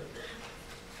here.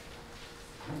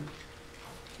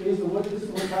 This is what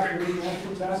type of reading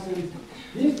action test.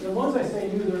 These, the ones I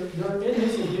say new, they're in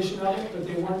this edition of it, but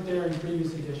they weren't there in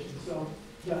previous editions. So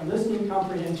you got listening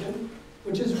comprehension,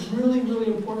 which is really, really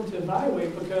important to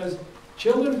evaluate because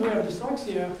children who have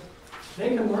dyslexia, they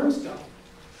can learn stuff.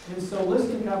 And so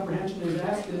listening comprehension is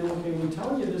asking them, okay, we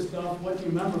tell you this stuff, what do you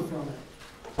remember from it?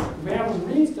 If we have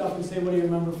them read stuff and say, what do you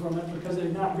remember from it? Because they're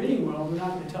not reading well, they're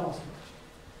not going to tell us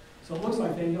much. So it looks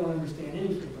like they don't understand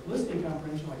anything. But listening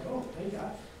comprehension, like, oh,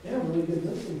 they have really good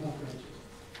listening comprehension.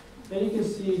 Then you can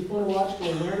see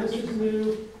phonological awareness is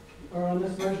new, or on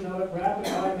this version of it, rapid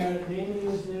automatic naming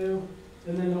is new,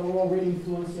 and then the oral reading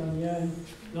fluency on the end,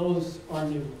 those are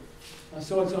new.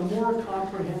 So it's a more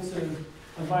comprehensive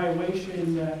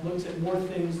evaluation that looks at more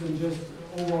things than just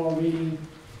overall reading,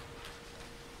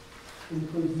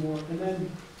 includes more. And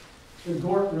then the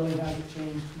GORT really hasn't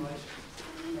changed much.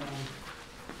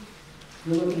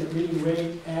 You're looking at reading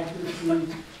rate,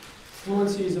 accuracy,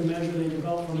 fluency is a measure they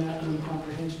develop from that, and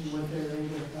comprehension, what they're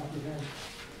able to comprehend.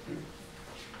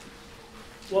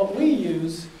 What we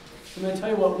use, I'm going to tell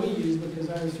you what we use because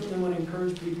I certainly want to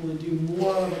encourage people to do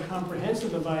more of a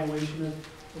comprehensive evaluation of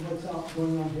what's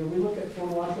going on here. We look at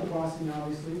phonological processing,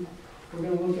 obviously. We're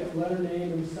going to look at letter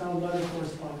name and sound letter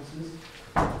correspondences.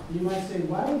 You might say,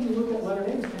 why would you look at letter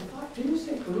names? I thought, didn't you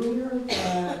say earlier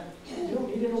that you don't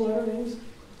need any letter names?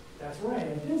 That's right,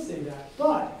 I did say that.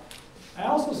 But I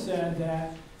also said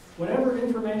that whatever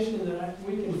information that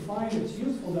we can find that's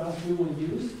useful to us, we will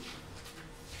use.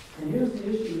 And here's the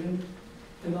issue.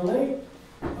 In the late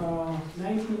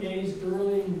 1980s,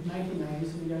 early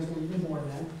 1990s, and you guys were even born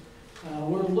then,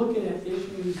 we're looking at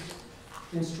issues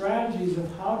and strategies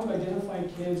of how to identify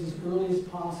kids as early as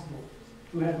possible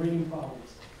who had reading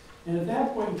problems. And at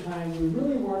that point in time, we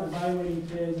really weren't evaluating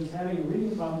kids as having a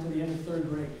reading problem to the end of third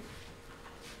grade.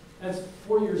 That's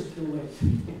 4 years too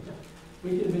late.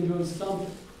 We could have been doing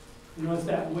something. You know, it's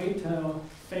that wait to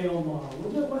fail model.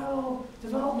 Well,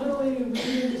 developmentally,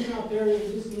 reading is not there,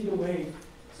 you just need to wait.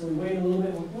 So we wait a little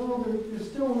bit, and well, they're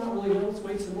still not really there, let's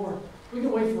wait some more. We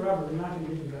can wait forever, they're not going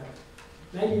to get any better.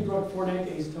 Maggie Brooke, 4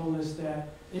 decades, told us that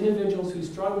individuals who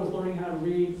struggle with learning how to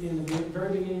read in the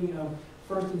very beginning of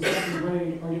first and second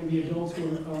grade are going to be adults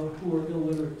who are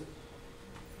illiterate.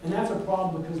 And that's a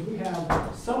problem because we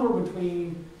have somewhere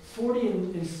between 40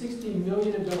 and 60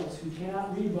 million adults who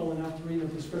cannot read well enough to read the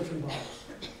prescription bottles.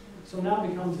 So now it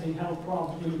becomes a health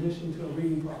problem in addition to a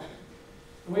reading problem.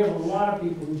 And we have a lot of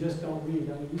people who just don't read.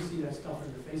 I mean, you see that stuff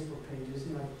in their Facebook pages.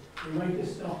 You know, they write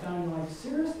this stuff down and you're like,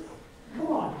 seriously? Come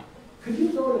on. Could you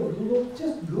go to Google?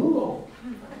 Just Google.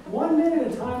 1 minute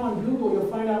at a time on Google, you'll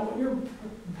find out what you're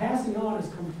passing on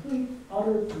is complete,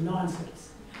 utter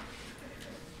nonsense.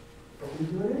 But we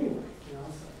do it anyway. You know,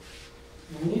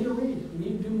 so we need to read. We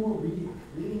need to do more reading.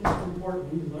 Reading is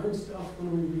important. We need to learn stuff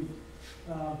when we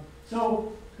read.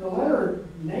 So the letter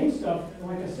name stuff,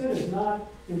 like I said, is not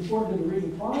important to the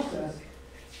reading process,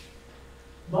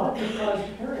 but because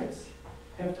parents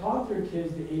have taught their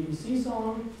kids the ABC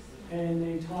song, and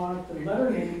they taught the letter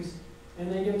names,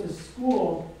 and they get to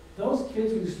school, those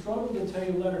kids who struggle to tell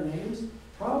you letter names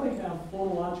probably have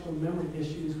phonological memory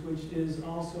issues, which is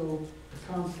also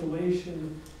a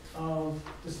constellation of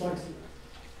dyslexia.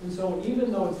 And so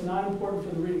even though it's not important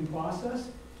for the reading process,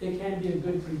 it can be a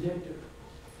good predictor,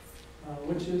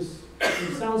 which is,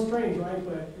 it sounds strange, right?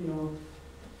 But, you know,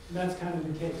 that's kind of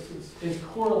the case. It's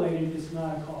correlated, it's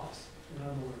not a cause, in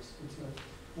other words.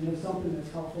 And it's something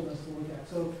that's helpful to us to look at.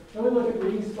 So then we look at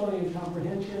reading, spelling, and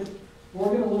comprehension. We're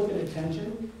going to look at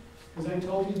attention, because I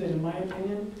told you that in my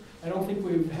opinion, I don't think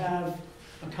we have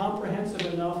a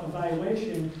comprehensive enough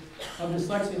evaluation of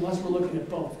dyslexia unless we're looking at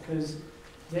both, because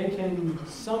they can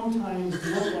sometimes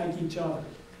look like each other.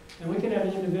 And we can have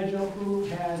an individual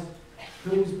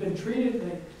who's been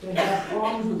treated, they have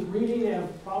problems with reading, they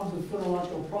have problems with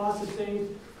phonological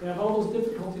processing, they have all those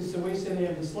difficulties, so we say they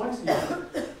have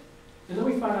dyslexia. And then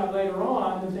we find out later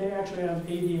on that they actually have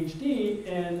ADHD,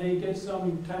 and they get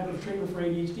some type of treatment for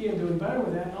ADHD and doing better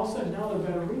with that, and all of a sudden now they're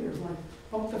better readers. Like,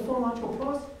 oh, the phonological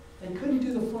process, they couldn't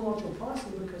do the phonological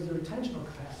processing because of their attentional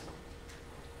capacity.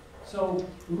 So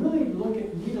we really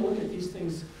need to look at these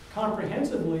things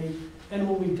comprehensively, and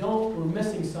when we don't, we're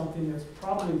missing something that's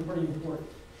probably pretty important.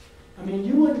 I mean,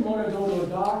 you wouldn't want to go to a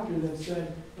doctor that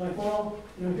said, like, well,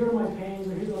 you know, here are my pains,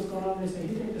 or here's what's going on, and they say,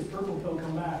 hey, take this purple pill,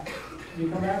 come back. And you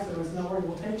come back, so it's not working.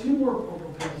 Well, take 2 more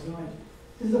purple pills. And like,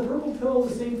 is the purple pill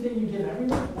the same thing you give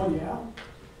everyone? Well, yeah.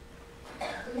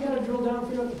 But you got to drill down and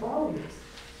figure out what the problem is.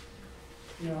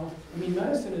 You know, I mean,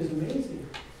 medicine is amazing.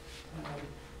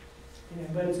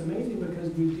 But it's amazing because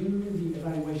we do the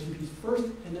evaluation piece first,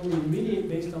 and then we remediate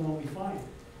based on what we find.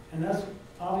 And that's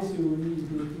obviously what we need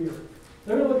to do here.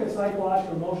 They're going to look at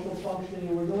psychological, emotional functioning,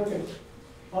 and we're going to look at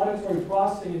auditory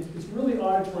processing. It's really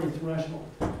auditory threshold.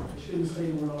 I shouldn't say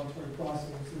the word auditory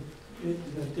processing.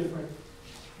 It's a different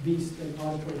beast than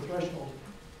auditory threshold.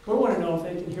 We want to know if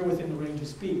they can hear within the range of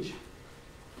speech.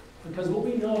 Because what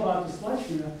we know about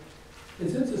dyslexia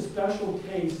is it's a special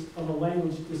case of a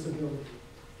language disability.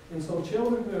 And so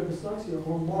children who have dyslexia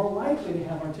are more likely to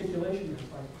have articulation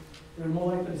dysfunction. They're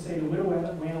more likely to say the widow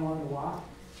ran along the walk.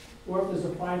 Or if there's a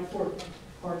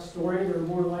 5-part story, they're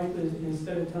more likely,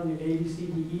 instead of telling you A, B, C,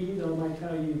 D, E, they might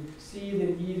tell you C,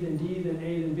 then E, then D, then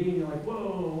A, then B, and you're like,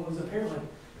 whoa, what was the parent like?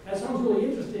 That sounds really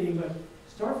interesting, but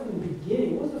start from the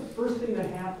beginning. What was the first thing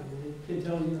that happened? And the kid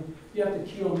tells you, you have to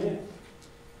cue them in.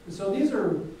 And so these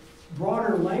are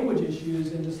broader language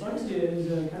issues, and dyslexia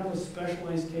is a kind of a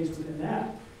specialized case within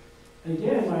that. And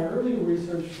again, my early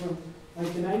research from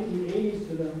like the 1980s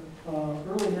to the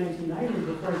early 1990s,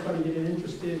 before I started getting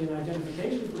interested in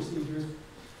identification procedures,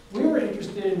 we were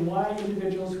interested in why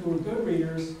individuals who were good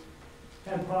readers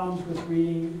had problems with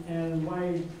reading and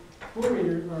why poor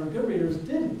readers or good readers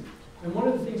didn't. And one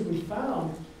of the things we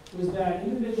found was that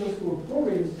individuals who were poor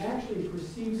readers actually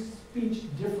perceived speech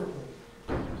differently.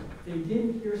 They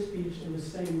didn't hear speech in the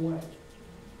same way.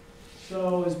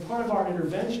 So as part of our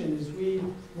intervention is we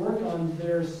work on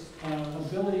their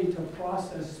ability to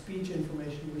process speech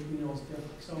information, which we know is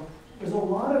different. So there's a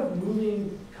lot of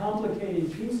moving,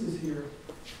 complicated pieces here.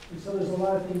 And so there's a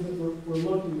lot of things that we're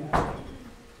looking at.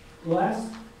 We'll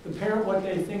ask the parent what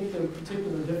they think the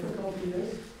particular difficulty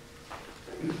is,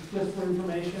 just for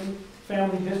information.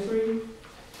 Family history,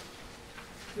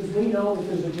 because we know that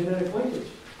there's a genetic linkage.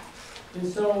 And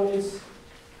so it's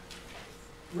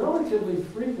relatively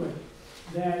frequent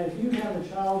that if you have a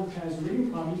child who has a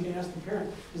reading problem, you can ask the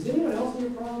parent, does anyone else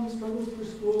have a problem, struggles through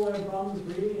school, have problems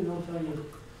with reading? And they'll tell you,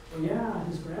 well, yeah,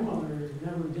 his grandmother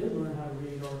never did learn how to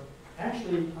read, or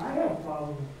actually, I have a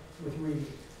problem with reading.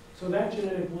 So that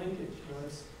genetic linkage,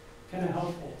 it's kind of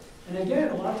helpful. And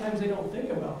again, a lot of times they don't think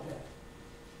about that.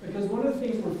 Because one of the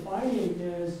things we're finding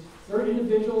is there are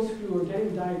individuals who are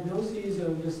getting diagnoses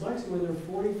of dyslexia when they're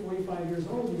 40, 45 years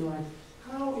old, and you're like,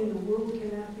 how in the world can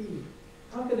that be?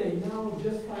 How could they now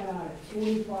just find out at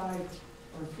 45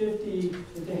 or 50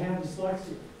 that they have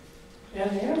dyslexia?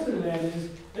 And the answer to that is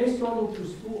they struggled through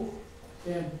school.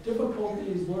 They had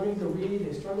difficulties learning to read.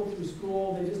 They struggled through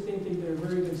school. They just didn't think they're a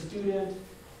very good student.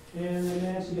 And they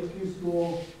managed to get through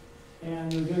school, and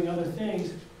they're doing other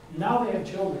things. Now they have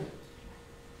children.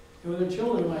 And with their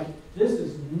children, like, this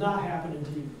is not happening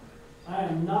to you. I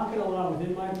am not going to allow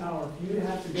within my power for you to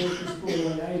have to go through school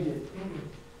like I did.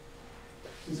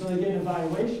 And so they get an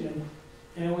evaluation,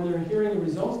 and when they're hearing the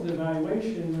results of the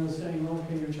evaluation, they're saying, well,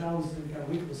 okay, your child's got a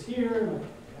weakness here. Like,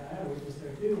 yeah, I have a weakness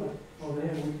there too. Like, well, they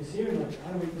have a weakness here. Like, I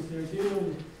have a weakness there too.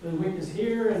 And there's a weakness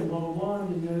here, and blah, blah, blah.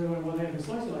 And then well, they have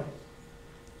dyslexia. Like,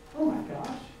 oh my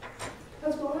gosh,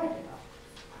 that's what I have.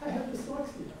 I have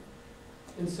dyslexia.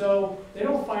 And so they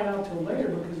don't find out till later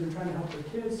because they're trying to help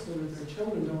their kids so that their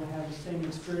children don't have the same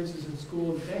experiences in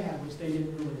school that they had, which they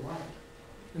didn't really like.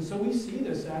 And so we see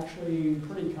this actually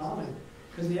pretty common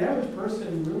because the average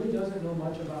person really doesn't know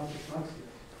much about dyslexia.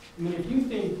 I mean, if you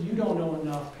think you don't know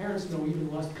enough, parents know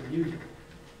even less than you do.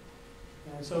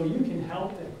 And so you can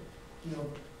help them, you know,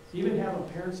 even have a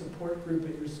parent support group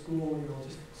at your school, you know,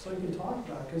 just so you can talk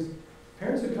about it. Because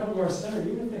parents who come to our center,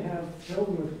 even if they have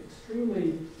children with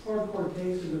extremely hardcore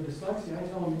cases of dyslexia, I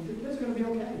tell them, your kids are going to be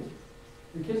okay.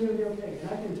 Your kids are going to be okay. And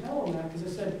I can tell them that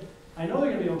because I said, I know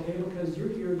they're going to be okay because you're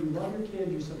here, you love your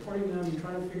kid, you're supporting them, you're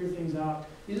trying to figure things out.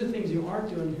 These are things you aren't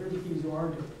doing, here are the things you are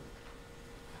doing.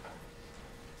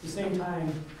 At the same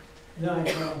time, then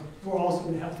we're also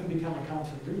going to help them become a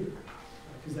competent reader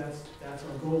because that's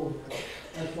our goal.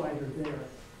 That's why they're there.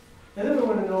 And then we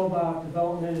want to know about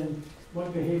development and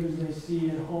what behaviors they see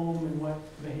at home and what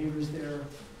behaviors that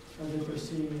they're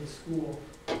seeing in school.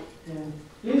 And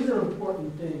these are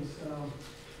important things.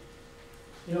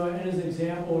 You know, and as an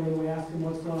example, you know, we ask them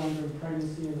what's going on during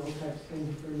pregnancy and those types of things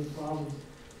if there are any problems.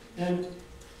 And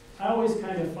I always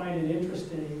kind of find it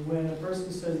interesting when a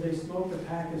person says they smoked a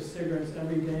pack of cigarettes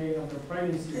every day of their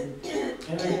pregnancy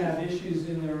and they have issues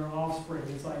in their offspring.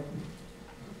 It's like,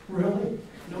 really?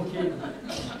 No kidding.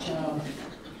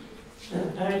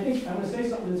 And I think I'm going to say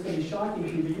something that's going to be shocking to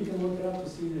you, but you can look it up to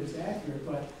see that it's accurate.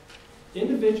 But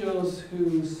individuals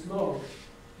who smoke,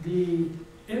 the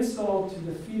insult to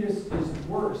the fetus is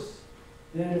worse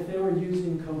than if they were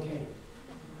using cocaine.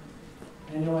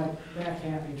 And you're like, that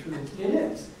can't be true. It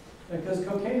is, because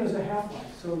cocaine has a half-life,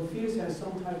 so the fetus has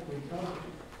some type of recovery.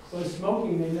 But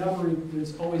smoking,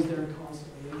 it's always there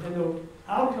constantly. And the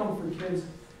outcome for kids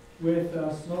with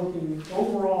smoking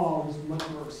overall is much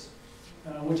worse,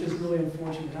 which is really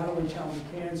unfortunate. Not only childhood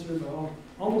cancer, but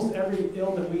almost every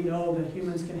ailment we know that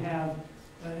humans can have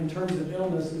in terms of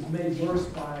illness is made worse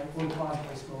by or caused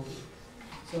by smoking.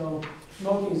 So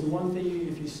smoking is the one thing,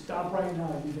 if you stop right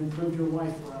now, you've improved your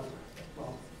life forever.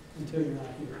 Well, until you're not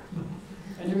here.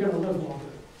 And you're going to live longer.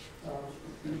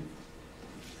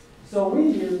 So we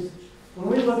use, when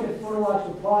we look at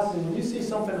phonological processing, when you see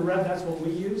something in red, that's what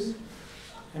we use.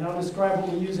 And I'll describe what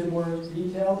we use in more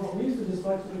detail. But we use the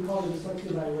dyslexia, we call it the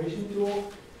dyslexia evaluation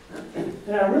tool.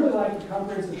 And I really like the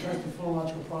comprehensive test of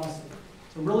phonological processing.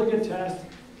 It's a really good test.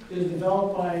 It is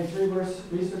developed by 3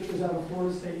 researchers out of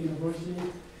Florida State University.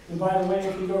 And by the way,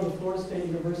 if you go to the Florida State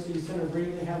University Center of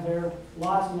Reading, they have there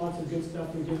lots and lots of good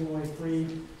stuff they're giving away free.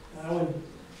 I would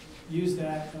use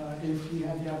that if you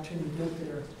had the opportunity to get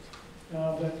there.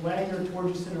 But Wagner,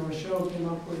 Torgerson, and Rochot came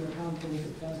up with a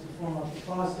comprehensive test of phonological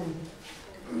processing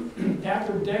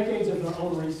after decades of their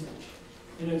own research.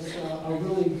 And it's a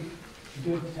really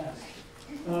good test.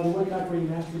 The Woodcock Reading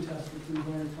Mastery Test, which we've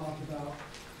already talked about.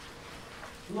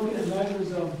 We're looking at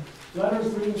measures of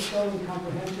letters, reading, spelling, and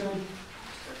comprehension.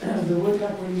 The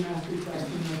Woodcock Reading Mastery Test,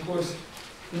 and of course,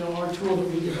 you know, our tool that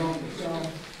we developed.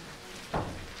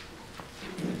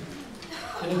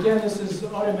 And again, this is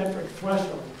audiometric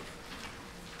threshold.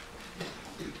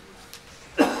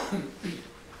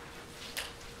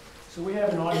 So we have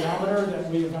an audiometer that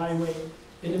we evaluate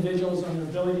individuals on their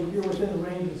ability to hear within the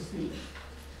range of speech.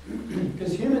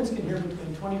 Because humans can hear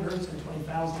between 20 hertz and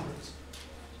 20,000 hertz.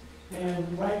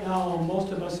 And right now,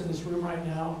 most of us in this room right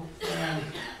now,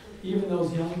 even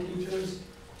those young teachers,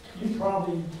 you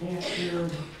probably can't hear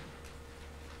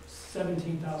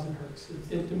 17,000 hertz.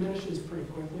 It diminishes pretty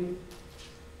quickly.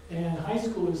 And high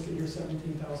schoolers can hear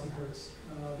 17,000 hertz.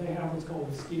 They have what's called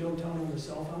a mosquito tone on their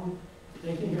cell phone.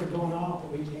 They can hear it going off,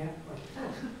 but we can't.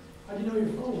 How do you know your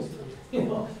phone is free? You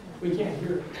know, we can't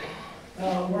hear it.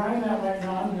 Where I'm at right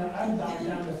now, I'm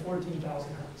down to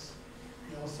 14,000 hertz.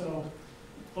 You know, so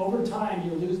over time,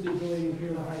 you lose the ability to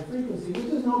hear the high frequency,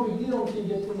 which is no big deal until you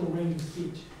get to the range of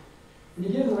speech. When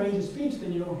you get in the range of speech,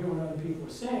 then you don't hear what other people are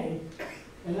saying.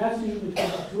 And that's usually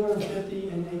between about 250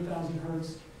 and 8,000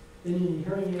 hertz. Then you need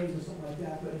hearing aids or something like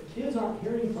that. But if kids aren't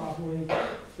hearing properly,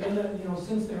 then you know,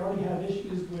 since they already have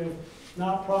issues with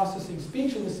not processing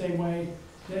speech in the same way,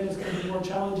 then it's going to be more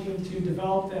challenging to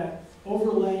develop that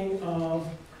overlaying of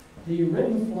the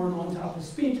written form on top of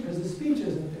speech, because the speech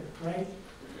isn't there, right?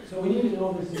 So we need to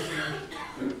know this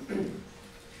information.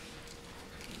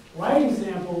 Writing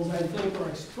samples, I think, are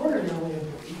extraordinarily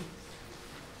important.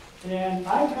 And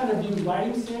I kind of view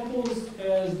writing samples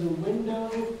as the window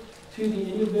to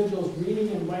the individual's reading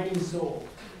and writing soul.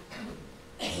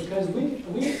 Because we've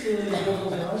seen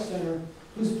individuals in our center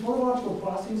whose phonological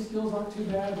processing skills aren't too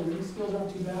bad, their reading skills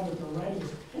aren't too bad, but their writing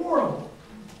is horrible.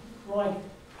 We're like,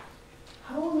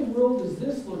 how in the world is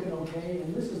this looking okay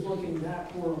and this is looking that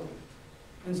poorly?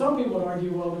 And some people would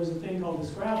argue, well, there's a thing called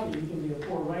dysgraphia. You can be a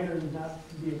poor writer and not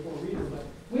be a poor reader, but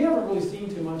we haven't really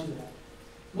seen too much of that.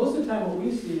 Most of the time what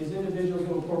we see is individuals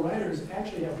who are poor writers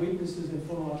actually have weaknesses in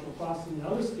phonological processing and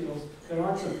other skills that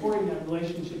aren't supporting that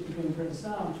relationship between print and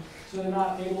sound, so they're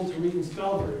not able to read and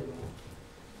spell very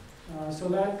well. So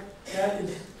that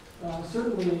is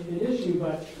certainly an issue,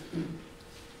 but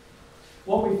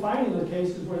what we find in the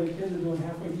cases where the kids are doing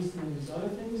halfway decent in these other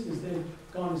things is they've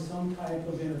gone to some type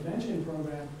of intervention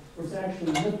program where it's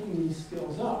actually lifting these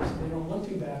skills up, so they don't look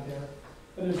too bad there,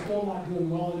 but they're still not doing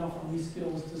well enough on these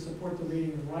skills to support the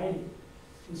reading and writing.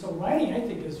 And so writing, I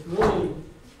think, is really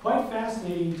quite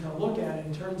fascinating to look at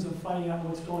in terms of finding out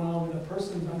what's going on with a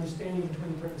person's understanding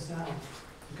between print and sound,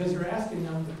 because you're asking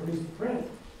them to produce the print.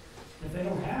 If they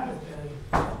don't have it,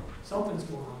 then something's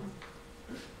going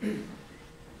on.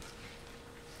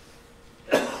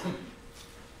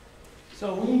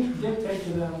 So we dictate to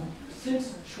them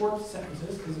 6 short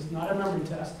sentences, because it's not a memory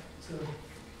test, it's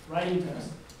a writing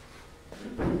test.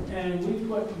 And we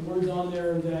put words on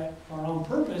there that are on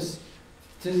purpose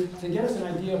to get us an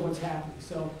idea of what's happening.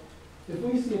 So if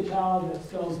we see a child that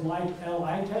spells like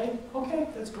L-I-K, okay,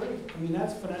 that's great. I mean,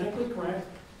 that's phonetically correct.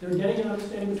 They're getting an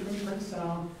understanding between print and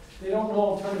sound. They don't know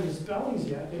alternative spellings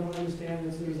yet. They don't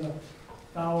understand that there's a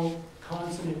vowel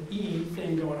consonant E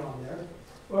thing going on there.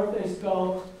 Or if they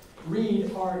spell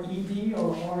read, R-E-D,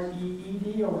 or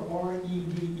R-E-E-D, or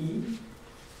R-E-D-E.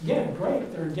 Again,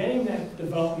 great. They're getting that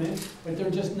development, but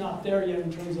they're just not there yet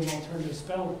in terms of alternative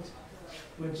spellings,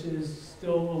 which is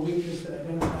still a weakness that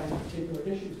identifies particular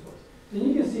issues for us. And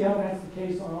you can see how that's the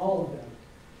case on all of them.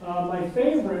 My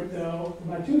favorite, though,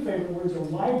 my two favorite words are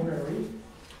library,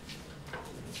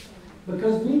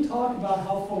 because we talk about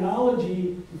how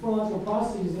phonology and phonological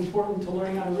processing is important to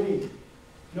learning how to read.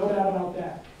 No doubt about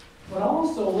that. But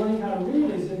also, learning how to read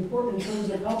is important in terms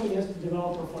of helping us to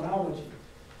develop our phonology.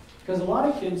 Because a lot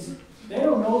of kids, they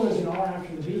don't know there's an R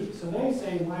after the B, so they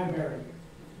say library,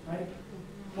 right?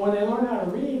 When they learn how to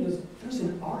read, there's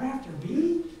an R after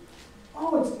B?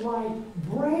 Oh, it's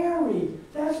library.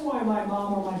 That's why my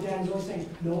mom or my dad is always saying,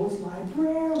 no, it's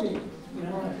library. You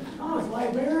know, like, oh, it's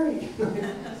library.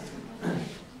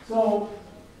 So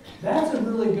that's a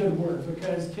really good word,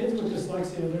 because kids with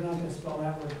dyslexia, they're not going to spell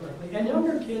that word correctly. And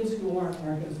younger kids who aren't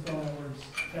going to spell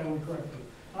that word correctly.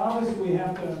 Obviously, we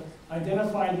have to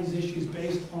identify these issues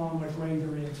based on what grade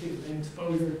they're in, too, and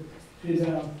exposure to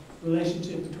the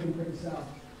relationship between print and sound.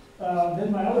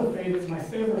 Then my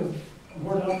favorite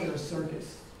word out there is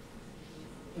circus.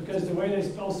 Because the way they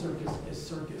spell circus is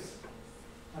circus.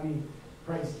 I mean,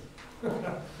 crazy.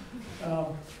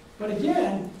 But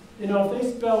again, you know, if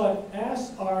they spell it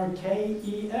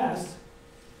S-R-K-E-S,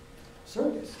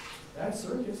 circus, that's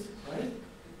circus, right?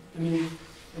 I mean,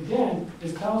 again,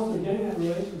 it tells they're getting that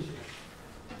relationship.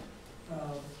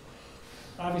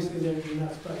 Obviously, they're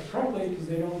not spelling it correctly because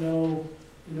they don't know,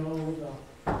 you know,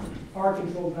 the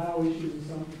R-controlled vowel issues and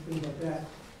some things like that.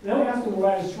 Then we ask them to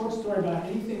write a short story about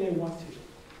anything they want to.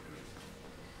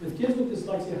 With kids with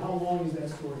dyslexia, how long is that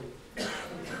story?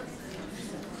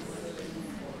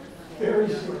 Very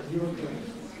short, you're okay.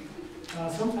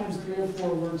 Sometimes 3 or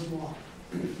 4 words long.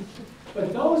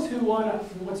 But those who want to,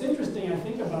 what's interesting, I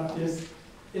think, about this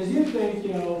is you think,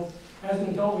 you know, as an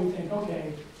adult, we think,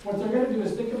 okay, what they're going to do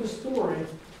is think of a story,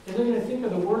 and they're going to think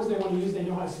of the words they want to use, they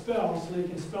know how to spell, so they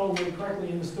can spell the word correctly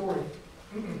in the story.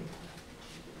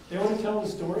 They want to tell the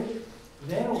story.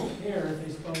 They don't care if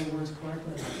they spell the words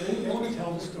correctly. They want to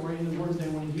tell the story in the words they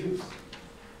want to use.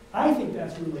 I think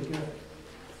that's really good,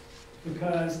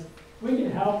 because we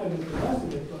can help them with the rest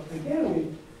of it, but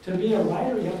again, to be a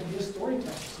writer, you have to be a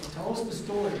storyteller. So tell us the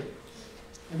story.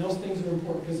 And those things are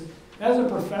important, because as a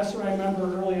professor, I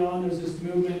remember early on, there was this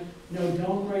movement, you know,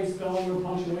 don't grade spelling or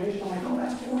punctuation. I'm like, oh,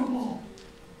 that's horrible.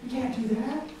 We can't do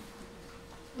that.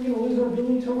 We're going to lose our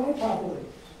ability to write properly.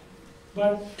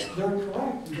 But they're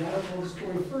correct. You got to tell the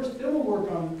story first. Then we'll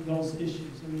work on those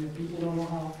issues. I mean, if people don't know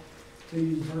how to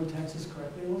use verb tenses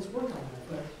correctly, let's work on that.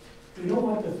 But we don't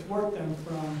want to thwart them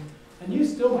from, and you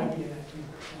still might be in that camp,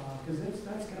 because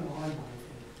that's kind of a hard one, I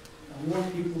think. We want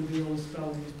people to be able to spell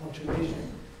and use punctuation.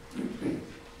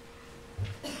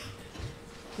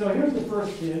 So here's the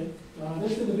first kid.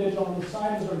 This individual on the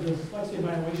side is our dyslexia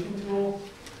evaluation tool,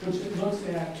 which looks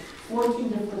at 14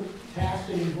 different tasks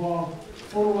that involve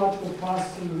phonological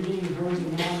processing, reading words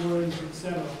and non-words,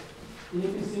 etc. And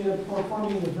you can see that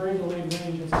performing in a very delayed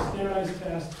range. It's a standardized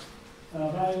test,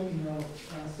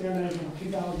 standardized on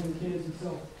 2,000 kids, and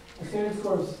so a standard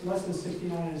score of less than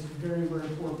 69 is very, very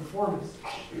poor performance.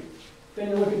 Then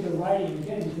you look at the writing,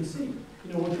 again, you can see,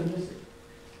 you know, what they're missing.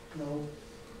 You know,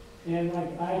 and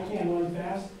like, I can run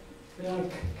fast, they're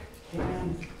like,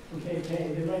 can, okay,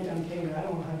 K, they write down K, and I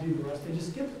don't know how to do the rest, they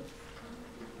just skip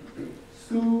it.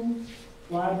 School,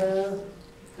 library,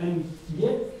 and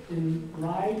get and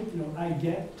ride, you know, I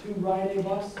get to ride a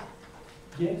bus,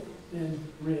 get and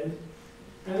rid.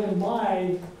 And then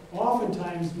my,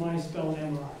 oftentimes my spelled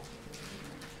MRI.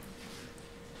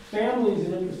 Family is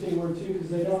an interesting word too, because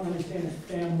they don't understand it's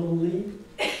family,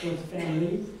 so it's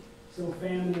family. So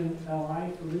fam and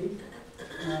L-I for leak.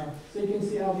 So you can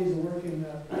see how these work in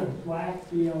the black,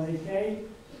 B-L-A-K,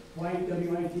 white,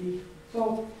 W-I-T.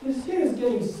 So this kid is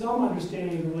getting some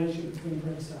understanding of the relationship between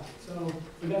print and sound. So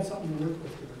we got something to work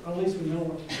with here, or at least we know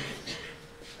what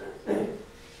to do.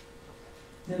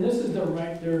 And this is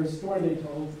their story they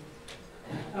told.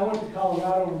 I went to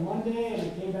Colorado on Monday and I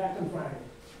came back on Friday.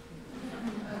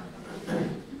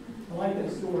 I like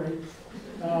that story.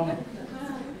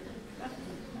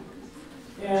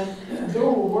 And there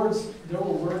were words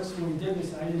when we did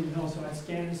this I didn't know, so I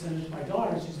scanned and sent it to my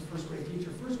daughter. She's a first grade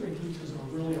teacher. First grade teachers are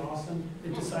really awesome.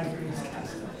 They decide deciphering this kind of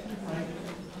stuff, right?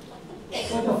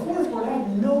 But the fourth word, I have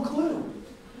no clue.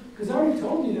 Because I already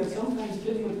told you that sometimes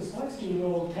kids with dyslexia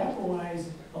will capitalize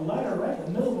a letter right in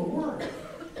the middle of a word.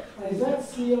 Like, is that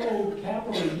C-O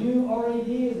capital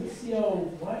U-R-A-D? Is it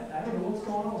C-O what? I don't know what's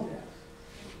going on with that.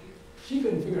 She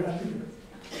couldn't figure it out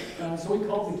either. So we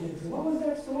called the kids. What was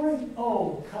that story?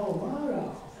 Oh,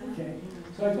 Colorado. Okay.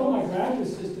 So I told my graduate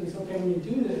assistants, okay, when you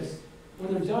do this,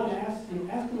 when they're done, ask them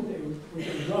what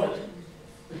they wrote.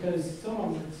 Because some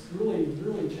of them, it's really,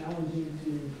 really challenging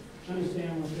to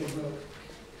understand what they wrote.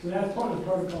 So that's part of the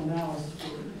protocol now is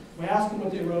we ask them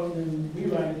what they wrote, and then we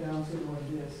write it down so we know what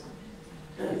it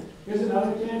is. Here's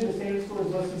another kid, the standard score is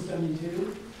less than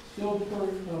 72, still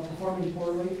performing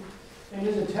poorly. And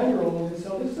here's a 10-year-old, and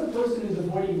so this is a person who's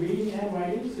avoiding reading and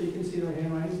writing, so you can see their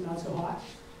handwriting's not so hot.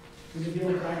 Because if you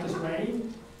don't practice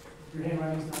writing, your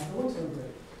handwriting's not going to look so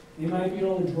great. You might be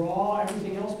able to draw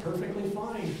everything else perfectly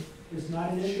fine. It's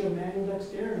not an issue of manual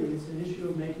dexterity, it's an issue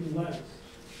of making letters.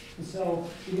 And so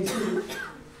you can see,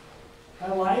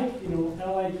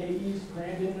 L-I-K-E is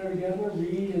crammed in there together.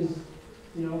 Read is,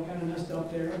 kind of messed up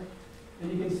there.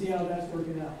 And you can see how that's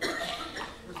working out.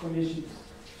 There's some issues.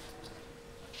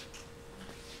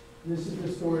 This is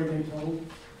the story they told.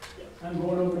 I'm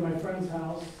going over to my friend's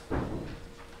house,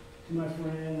 to my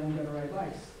friend, and I'm going to ride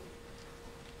bikes.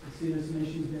 You see there's some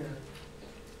issues there.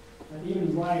 And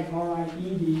even write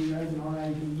R-I-E-D rather than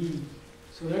R-I-D-E.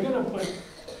 So they're going to put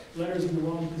letters in the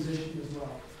wrong position as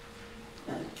well.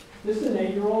 This is an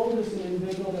 8-year-old. This is an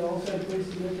individual that also had pretty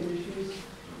significant issues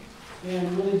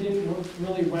and really didn't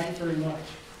really write very much.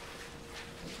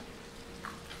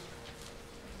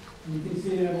 And you can see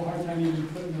they have a hard time even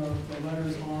putting the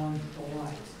letters on the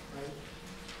lines, right?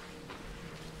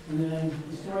 And then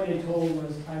the story they told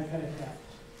was, I pet a cat.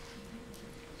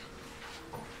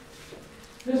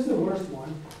 This is the worst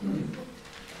one.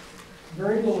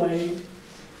 Very delayed.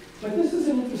 But this is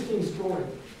an interesting story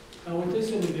with this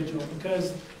individual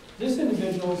because this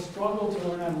individual struggled to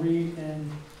learn how to read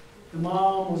and the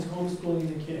mom was homeschooling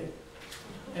the kid.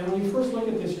 And when you first look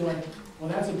at this, you're like, well,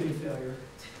 that's a big failure.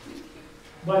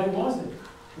 But it wasn't.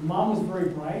 The mom was very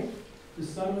bright. The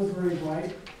son was very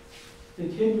bright. The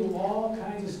kid knew all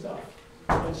kinds of stuff.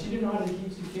 But she didn't know how to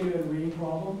teach the kid a reading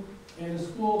problem. And the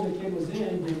school the kid was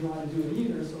in didn't know how to do it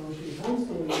either, so she was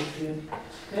homeschooling this kid.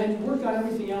 And worked on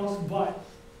everything else but,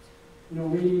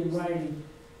 reading and writing.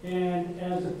 And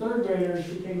as a third grader,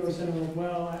 she came to us and was like,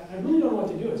 well, I really don't know what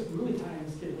to do. It's really time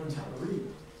this kid learns how to read.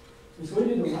 And so we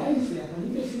did the writing sample.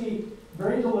 And you can see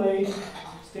very delayed,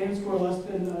 standard score less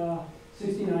than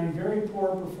 69, very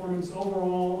poor performance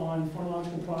overall on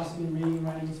phonological processing, reading,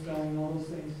 writing, spelling, and all those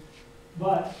things.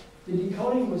 But the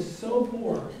decoding was so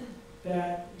poor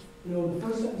that, the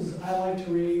first sentence is, I like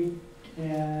to read,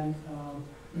 and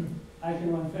I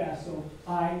can run fast. So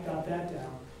I got that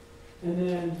down. And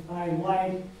then I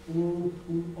like,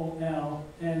 O-L,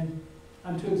 and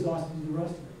I'm too exhausted to do the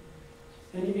rest of it.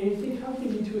 And you think, how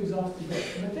can you be too exhausted?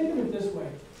 But think of it this way.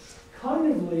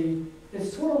 Cognitively,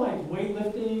 it's sort of like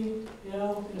weightlifting, in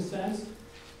a sense.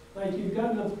 Like you've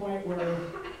gotten to the point where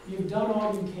you've done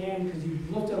all you can because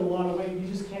you've lifted a lot of weight, and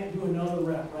you just can't do another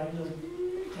rep, right? You're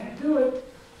like, can't do it.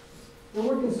 They're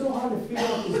working so hard to figure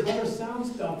out this better sound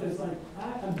stuff that it's like,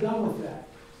 I'm done with that.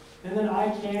 And then I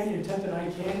can, you attempted I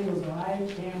can, it was I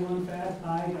can run fast,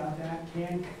 I got that,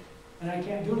 can, and I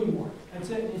can't do anymore. That's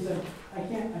it. And he said, I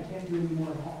can't do anymore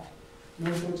at all.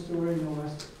 No short story, no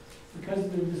rest. Because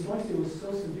the dyslexia was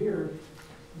so severe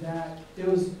that it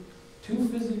was too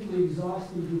physically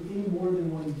exhausting to do any more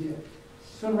than what he did.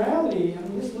 So in reality,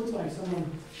 this looks like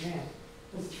someone, man,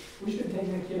 we should take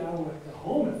that kid out of the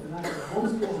home if they're not going to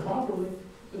homeschool properly.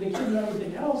 But the kid knew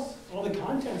everything else, all the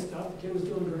content stuff, the kid was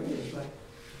doing great. But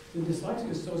the dyslexia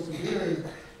is so severe,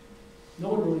 no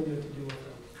one really knew what to do with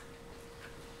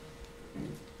them.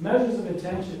 Measures of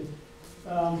attention.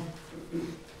 I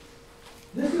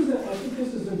think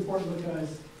this is important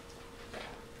because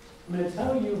I'm going to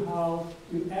tell you how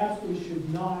you absolutely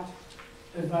should not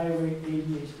evaluate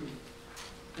ADHD.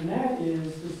 And that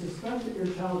is to suspect that your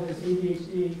child has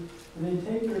ADHD and then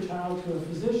take your child to a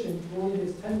physician who only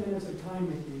gets 10 minutes of time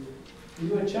with you. You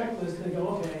do a checklist and they go,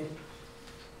 okay,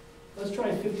 let's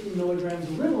try 15 milligrams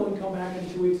of Ritalin, come back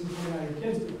in 2 weeks and tell me how your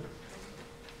kid's doing.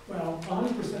 Well,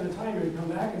 100% of the time you're going to come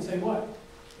back and say, what?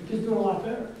 The kid's doing a lot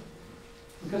better.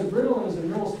 Because Ritalin is a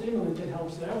neural stimulant that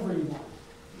helps everyone.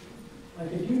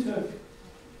 Like if you took,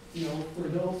 for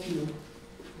adults,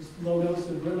 this low dose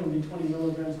of Ritalin would be 20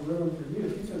 milligrams of Ritalin for you.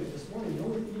 If you took it this morning,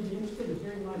 you'd be interested in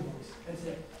hearing my voice. That's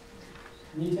it.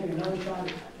 And you take another shot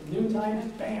at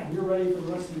noontime, bam, you're ready for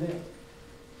the rest of the day.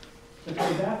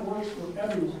 Because that works for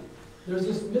everyone. there's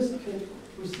this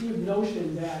misconceived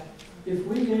notion that if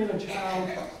we gave a child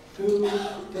who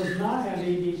does not have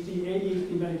ADHD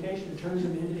medication, it turns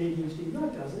them into ADHD. No,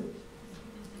 it doesn't.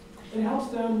 It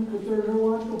helps them with their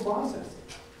neurological processing.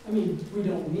 I mean, we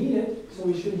don't need it, so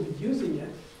we shouldn't be using it,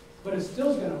 but it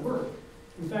still's going to work.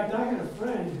 In fact, I had a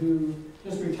friend who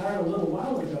just retired a little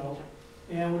while ago,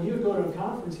 and when he would go to a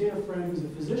conference, he had a friend who was a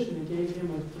physician that gave him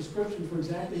a prescription for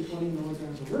exactly 20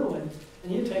 milligrams of Ritalin,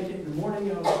 and he'd take it in the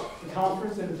morning of the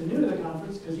conference and at the noon of the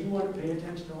conference because he wanted to pay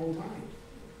attention the whole time.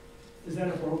 Is that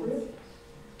appropriate?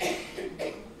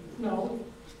 No.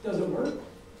 Does it work?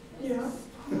 Yeah.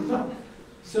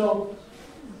 So,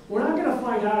 we're not going to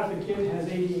find out if a kid has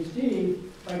ADHD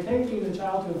by taking the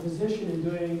child to a physician and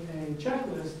doing a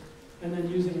checklist and then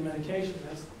using a medication.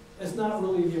 That's not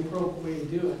really the appropriate way to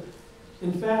do it.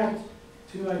 In fact,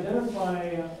 to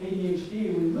identify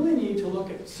ADHD, we really need to look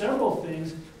at several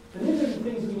things, and these are the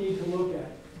things we need to look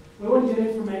at. We want to get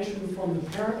information from the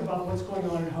parent about what's going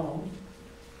on at home.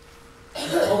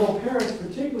 Although parents,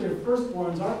 particularly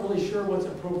firstborns, aren't really sure what's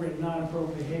appropriate and not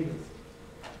appropriate behavior.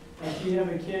 Like you have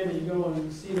a kid and you go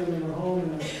and see them in their home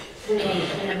and they're sitting on the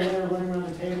chandelier, running around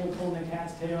the table, pulling a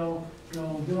cat's tail,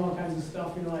 doing all kinds of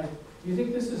stuff. You're like, you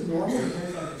think this is normal? And the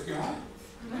parent's like, it's not.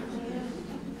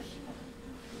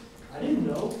 I didn't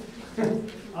know.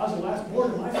 I was the last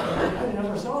born in my family. I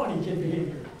never saw any kid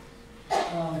behavior.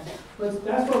 But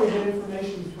that's why we get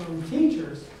information from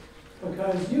teachers,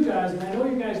 because you guys, and I know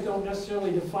you guys don't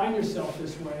necessarily define yourself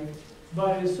this way,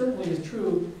 but it certainly is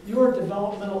true, you are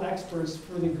developmental experts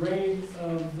for the grade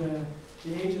of the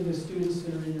age of the students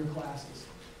that are in your classes.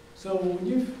 So when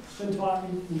you've been taught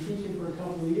and teaching for a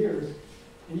couple of years,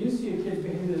 and you see a kid's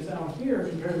behavior that's out here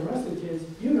compared to the rest of the kids,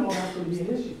 you know that's going to be an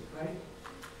issue, right?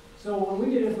 So when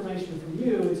we get information from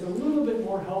you, it's a little bit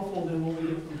more helpful than what we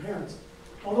get from parents.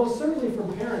 Although certainly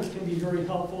from parents can be very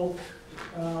helpful.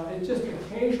 It just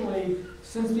occasionally,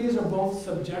 since these are both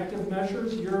subjective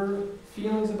measures, your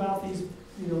feelings about these,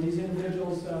 these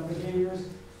individuals' behaviors,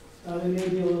 they may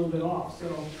be a little bit off.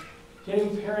 So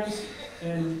getting parents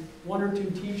and one or two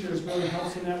teachers really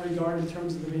helps in that regard in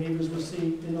terms of the behaviors we're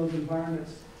seeing in those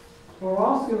environments. But we're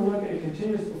also going to look at a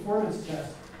continuous performance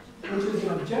test, which is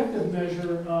an objective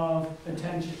measure of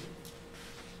attention.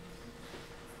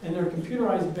 And they're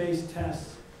computerized based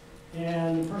tests.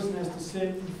 And the person has to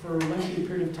sit for a lengthy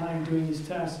period of time doing these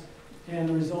tests. And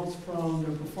the results from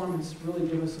their performance really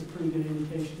give us a pretty good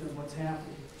indication of what's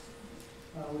happening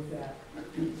with that.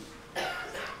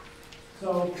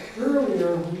 So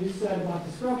earlier, when you said about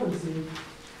discrepancy,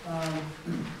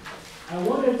 I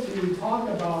wanted to talk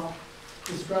about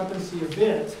discrepancy a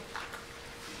bit,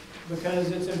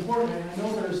 because it's important. And I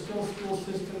know there are still school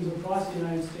systems across the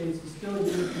United States that still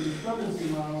use the discrepancy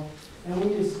model, and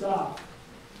we need to stop.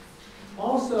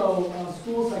 Also,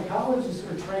 school psychologists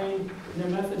are trained in a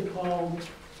method called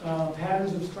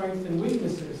patterns of strengths and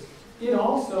weaknesses. It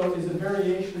also is a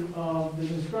variation of the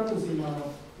discrepancy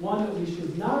model, one that we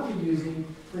should not be using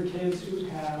for kids who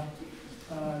have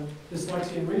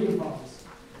dyslexia and reading problems.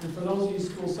 And for those of you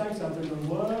school psychs out there going,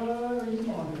 what are you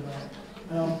talking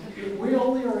about? We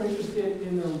only are interested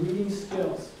in their reading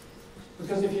skills.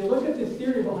 Because if you look at the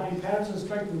theory behind patterns of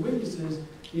strengths and weaknesses,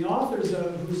 the authors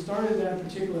who started that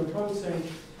particular approach say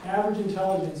average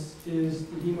intelligence is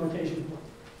the demarcation point.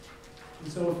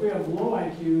 And so if we have low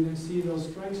IQ, then see those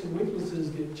strengths and weaknesses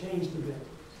get changed a bit.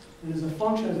 And as a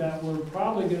function of that, we're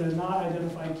probably going to not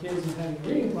identify kids as having a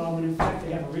reading problem, and in fact,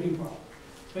 they have a reading problem.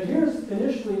 But here's,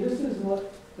 initially, this is the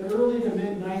early to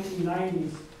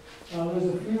mid-1990s. There's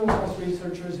a few of us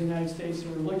researchers in the United States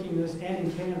who were looking at this, and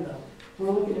in Canada.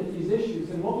 We're looking at these issues.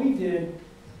 And what we did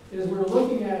is we were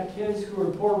looking at kids who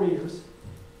are poor readers,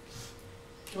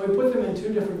 and we put them in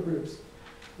two different groups.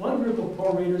 One group of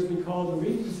poor readers we called the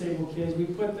reading disabled kids. We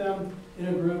put them in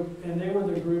a group, and they were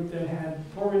the group that had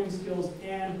poor reading skills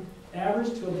and average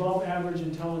to above average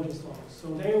intelligence levels.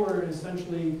 So they were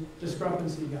essentially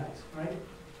discrepancy guys, right?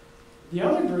 The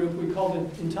other group we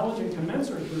called the intelligent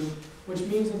commensurate group, which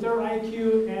means that their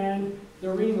IQ and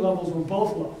their reading levels were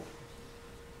both low.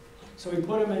 So we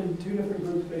put them in two different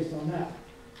groups based on that.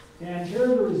 And here are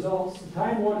the results.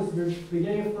 Time one is the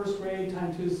beginning of first grade,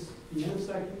 time two is the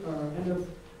end of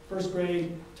first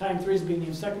grade, time three is the beginning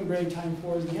of second grade, time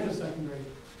four is the end of second grade.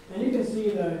 And you can see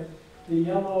the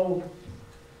yellow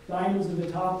diamonds at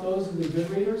the top, those are the good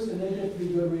readers, and they get to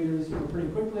be good readers pretty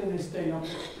quickly, and they stay up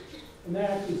there. And they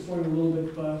actually scoring a little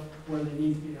bit above where they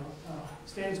need to be.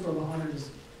 Standard score of 100 is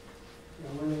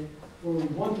where we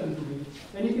want them to be.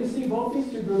 And you can see both these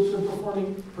two groups are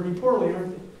performing pretty poorly,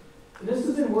 aren't they? And this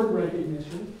is in word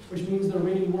recognition, which means they're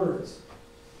reading words.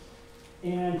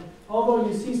 And although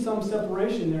you see some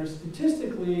separation there,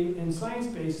 statistically in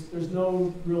science-based, there's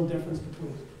no real difference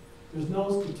between them. There's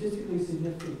no statistically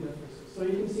significant differences. So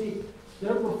you can see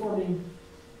they're performing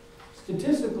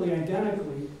statistically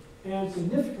identically and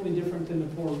significantly different than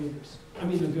the poor readers. I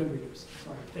mean the good readers,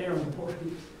 sorry, they are the poor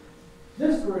readers.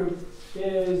 This group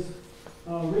is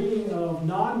reading of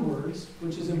non-words,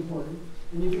 which is important.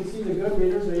 And you can see the good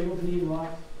readers are able to read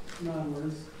lots of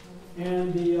non-words.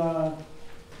 And the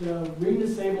reading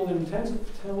disabled and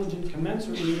intelligent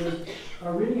commensurate readers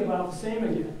are reading about the same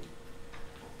again.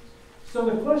 So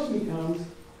the question becomes,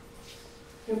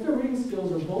 if their reading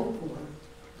skills are both poor,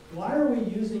 why are we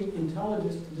using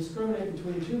intelligence to discriminate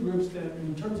between two groups that,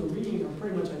 in terms of reading, are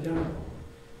pretty much identical?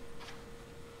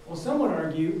 Well, some would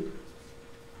argue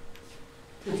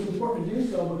it's important to do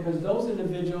so because those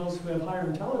individuals who have higher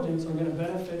intelligence are going to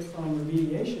benefit from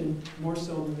remediation more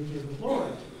so than the kids with lower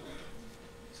IQ.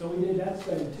 So we did that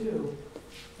study too,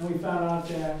 and we found out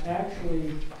that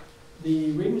actually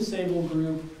the reading disabled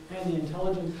group and the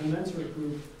intelligent commensurate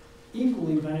group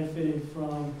equally benefited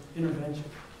from intervention.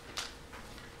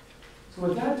 So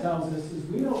what that tells us is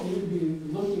we don't need to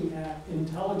be looking at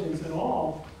intelligence at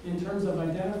all in terms of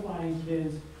identifying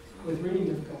kids with reading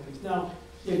difficulties. Now,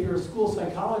 if you're a school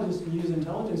psychologist and use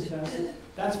intelligence tests,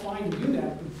 that's fine to do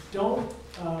that, but don't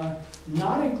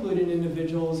not include in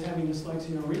individuals having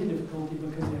dyslexia or reading difficulty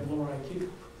because they have lower IQ.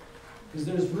 Because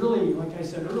there's really, like I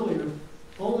said earlier,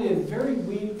 only a very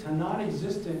weak to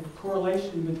non-existent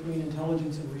correlation between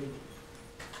intelligence and reading.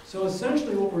 So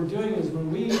essentially what we're doing is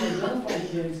when we identify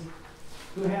kids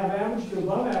who have average to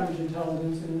above average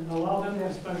intelligence and allow them to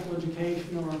have special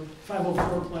education or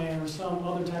 504 plan or some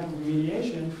other type of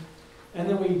remediation, and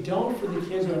then we don't for the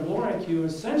kids who have lower IQ,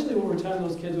 essentially what we're telling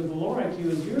those kids with the lower IQ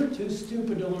is you're too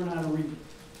stupid to learn how to read.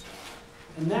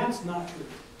 And that's not true.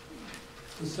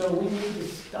 And so we need to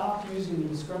stop using the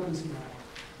discrepancy model,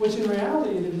 which in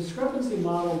reality, the discrepancy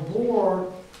model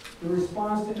bore the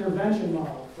response to intervention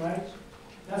model, right?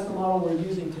 That's the model we're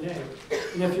using today.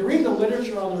 And if you read the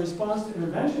literature on the response to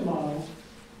intervention model,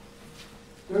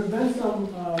 there's been some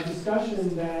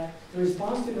discussion that the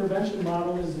response to intervention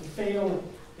model is a fail.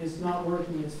 It's not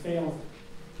working, it's failing.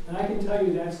 And I can tell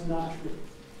you that's not true.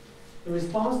 The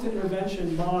response to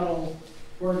intervention model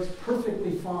works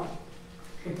perfectly fine.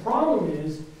 The problem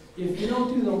is, if you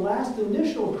don't do the last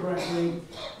initial correctly,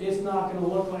 it's not going to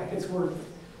look like it's working.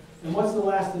 And what's the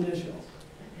last initial?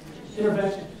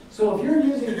 Intervention. So if you're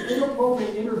using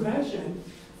inappropriate intervention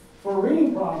for a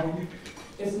reading problem,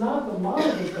 it's not the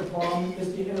model that's the problem,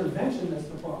 it's the intervention that's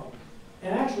the problem.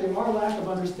 And actually our lack of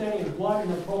understanding of what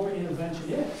an appropriate intervention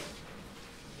is.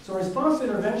 So response to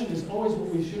intervention is always what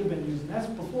we should have been using. That's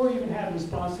before we even had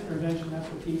response to intervention, that's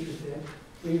what teachers did.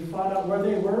 We found out where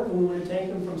they were and we were to take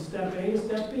them from step A to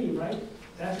step B, right?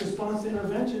 That's response to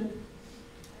intervention.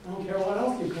 I don't care what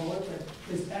else you call it, but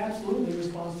it's absolutely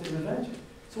response to intervention.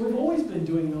 So we've always been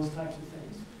doing those types of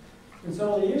things. And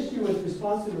so the issue with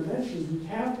response to intervention is we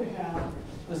have to have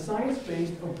a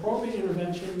science-based appropriate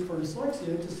intervention for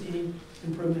dyslexia to see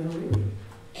improvement in reading.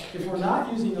 If we're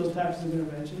not using those types of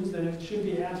interventions, then it should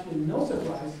be absolutely no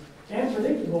surprise and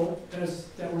predictable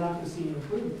that we're not going to see an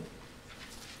improvement.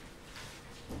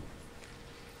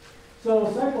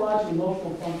 So psychological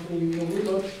emotional functioning, when we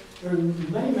look, there are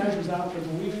many measures out there,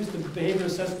 but we use the behavior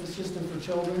assessment system for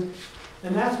children,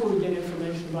 and that's where we get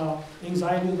information about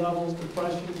anxiety levels,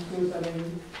 depression, suicide,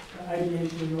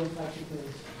 ideation, and those types of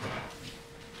things.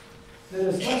 The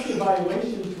dyslexia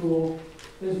evaluation tool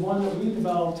is one that we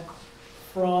developed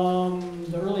from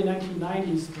the early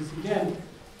 1990s, because again,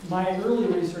 my early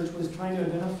research was trying to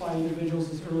identify individuals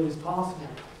as early as possible.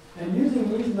 And using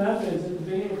these methods at the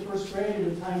beginning of first grade,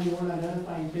 at the time you weren't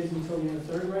identifying kids until the end of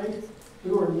third grade,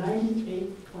 we were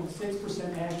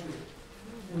 98.6% accurate.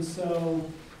 And so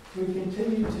we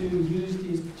continue to use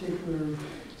these particular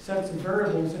sets of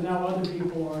variables, and now other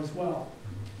people are as well.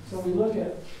 So we look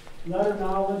at letter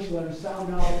knowledge, letter sound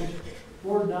knowledge,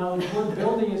 word knowledge. Word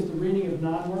building is the reading of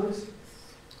non-words,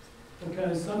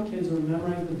 because some kids are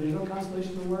memorizing the visual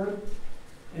constellation of the word.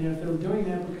 And if they're doing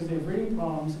that because they have reading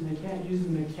problems and they can't use the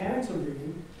mechanics of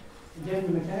reading, again,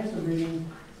 the mechanics of reading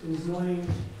is knowing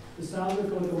the sounds that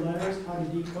go with the letters, how to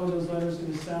decode those letters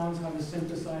into sounds, how to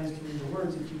synthesize to read the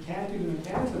words. If you can't do the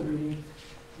mechanics of reading,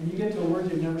 and you get to a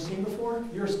word you've never seen before,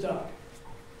 you're stuck,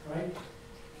 right?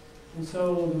 And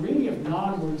so the reading of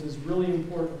non-words is really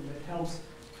important. It helps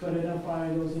to identify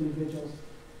those individuals.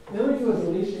 Then we do a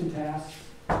deletion task.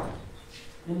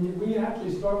 And we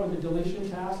actually start with a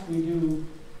deletion task. We do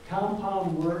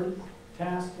compound word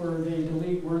tasks where they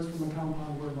delete words from a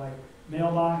compound word, like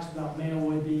mailbox without mail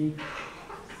would be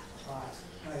box.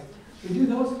 Right? We do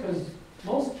those because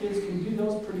most kids can do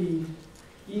those pretty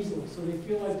easily, so they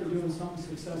feel like they're doing something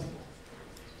successful.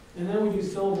 And then we do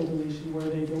syllable deletion, where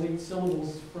they delete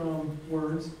syllables from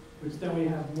words, which then we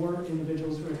have more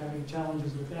individuals who are having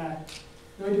challenges with that.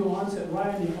 Then we do onset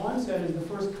rhyme. The onset is the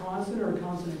first consonant or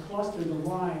consonant cluster. The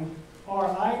rhyme,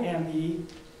 R-I-M-E,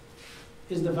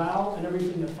 is the vowel and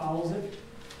everything that follows it.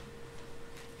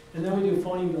 And then we do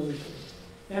phoneme deletion.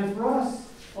 And for us,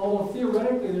 although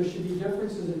theoretically there should be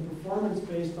differences in performance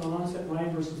based on onset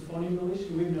rhyme versus phoneme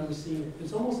deletion, we've never seen it.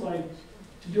 It's almost like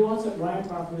to do onset rhyme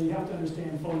properly, you have to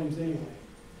understand phonemes anyway.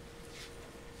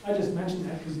 I just mentioned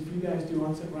that because if you guys do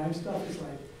onset rhyme stuff, it's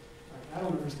like I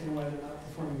don't understand why they're not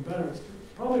performing better. It's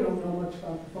probably don't know much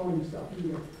about the phoneme stuff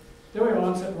either. Then we have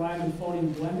onset rhyme and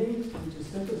phoneme blending, which is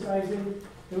synthesizing.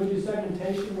 Then we do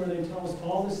segmentation, where they tell us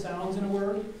all the sounds in a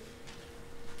word.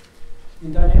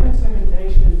 And dynamic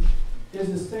segmentation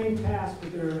is the same task,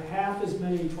 but there are half as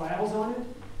many trials on it.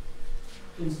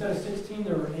 Instead of 16,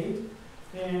 there are 8.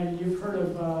 And you've heard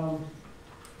of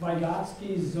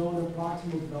Vygotsky's zone of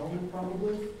proximal development,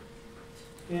 probably.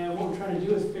 And what we're trying to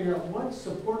do is figure out what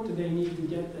support do they need to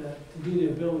get to do the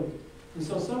ability. And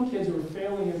so some kids who are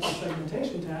failing at the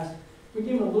segmentation task, we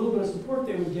give them a little bit of support,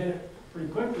 they would get it pretty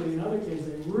quickly. In other cases,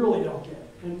 they really don't get it.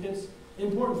 And it's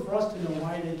important for us to know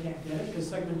why they can't get it, because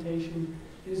segmentation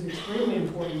is extremely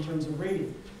important in terms of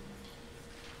reading.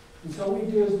 And so what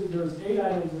we do is there's 8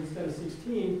 items instead of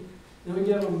 16, then we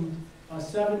give them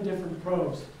 7 different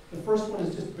probes. The first one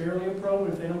is just barely a probe,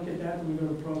 and if they don't get that, then we go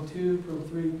to probe 2, probe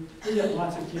 3. We get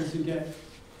lots of kids who get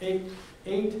 8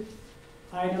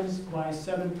 items by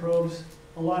 7 probes.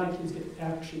 A lot of kids get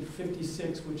actually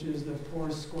 56, which is the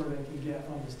poorest score they can get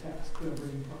on this test, who have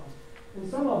reading problems.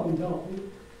 And some of them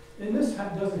don't. And this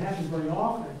doesn't happen very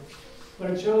often, but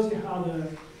it shows you how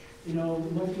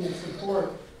looking at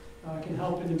support can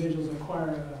help individuals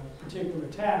acquire a particular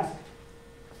task.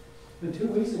 But 2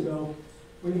 weeks ago,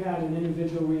 we had an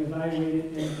individual we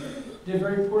evaluated and did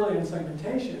very poorly in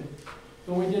segmentation.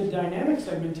 When we did dynamic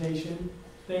segmentation,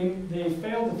 they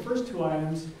failed the first 2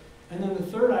 items, and then the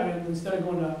third item, instead of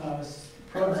going to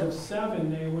probes of 7,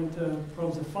 they went to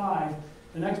probes of 5.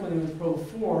 The next one they went to probe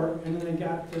 4, and then they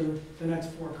got the next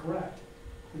 4 correct,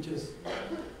 which is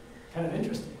kind of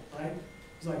interesting, right?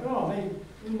 It's like, oh,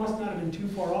 they must not have been too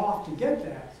far off to get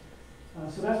that.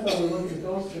 So that's why we look at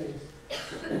those things.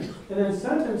 And then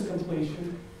sentence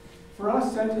completion. For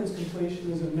us, sentence completion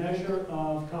is a measure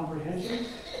of comprehension,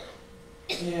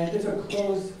 and it's a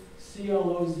closed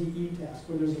CLOZE test,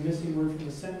 where there's a missing word from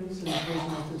the sentence, and the person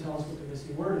has to tell us what the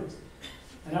missing word is.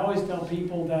 And I always tell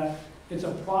people that it's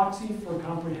a proxy for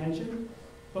comprehension,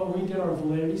 but when we did our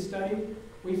validity study,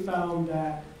 we found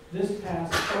that this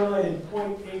test correlated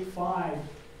 0.85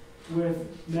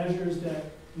 with measures that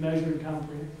measured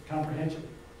comprehension.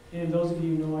 And those of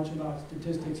you who know much about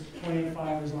statistics,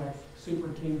 0.85 is like super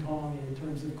King Kong in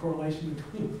terms of correlation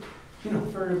between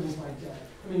variables like that.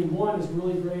 I mean, 1 is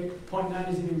really great, 0.9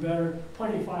 is even better,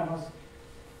 0.85,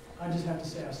 I just have to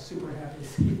say I was super happy to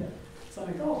see that. It's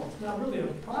like, oh, it's not really a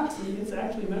proxy, it's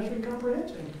actually measuring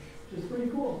comprehension, which is pretty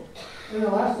cool. And the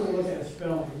last one we look at is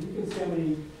spelling. You can see how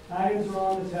many items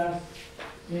are on the test,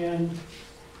 and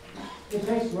it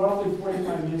takes roughly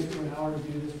 45 minutes to an hour to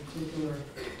do this particular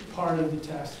part of the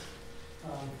test.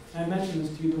 I mention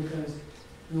this to you because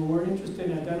we're interested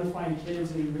in identifying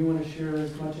kids, and we want to share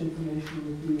as much information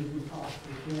with you as we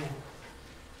possibly can.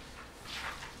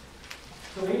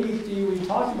 So ADHD, we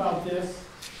talked about this,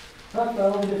 talked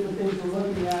about all the different things we're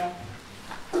looking at.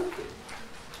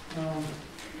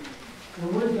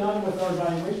 When we're done with our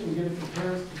evaluation, we give it to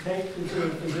parents to take to the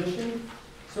physician.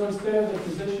 So instead of the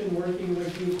physician working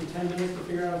with you for 10 minutes to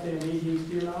figure out if they have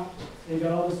ADHD or not, they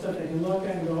got all the stuff they can look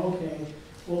at and go, okay,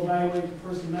 we'll evaluate the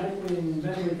person medically, and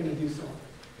then we're going to do something.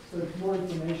 So it's more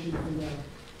information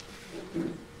for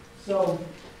them. So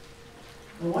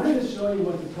I wanted to show you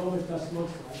what the TOMA test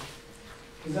looks like,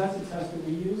 because that's the test that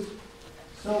we use.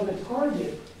 So the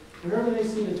target, wherever they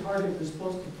see the target, they're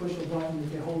supposed to push a button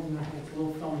that they hold in their hands, a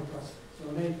little thumb press. So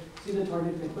when they see the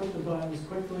target, they push the button as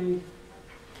quickly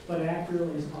but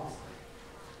accurately as possible.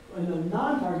 When the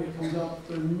non-target comes up,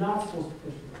 they're not supposed to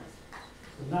push the button.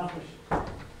 So not push it.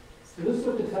 So this is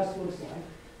what the test looks like.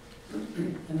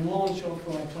 And then we'll only show it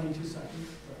for like 22 seconds.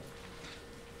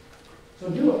 So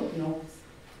do it,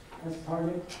 that's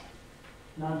target,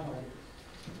 non-target.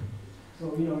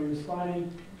 So, you're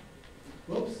responding.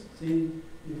 Whoops, see,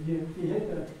 you hit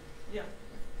the, Yeah.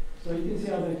 so you can see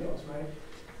how that goes, right?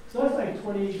 So that's like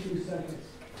 22 seconds.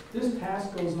 This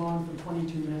task goes on for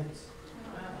 22 minutes.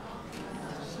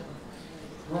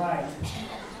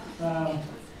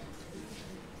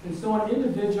 And so an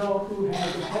individual who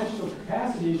has attentional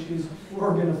capacity issues,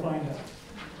 we're going to find out.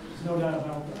 There's no doubt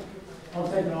about that. I'll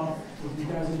take it off if you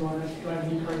guys are going to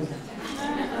drive me crazy.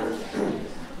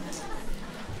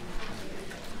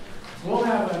 We'll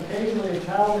have occasionally a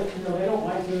child that, they don't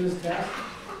like doing this test.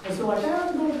 And so like, I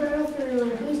have to go to the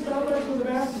bathroom. Can we stop after the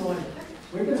bathroom? Like,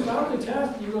 we can stop the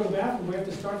test and you go to the bathroom. We have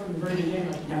to start from the very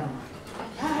beginning. Like, no.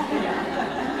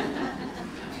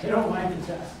 They don't like the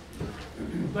test.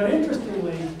 But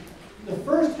interestingly, the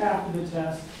first half of the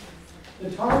test, the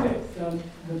target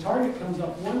comes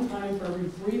up one time for every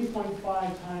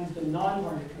 3.5 times the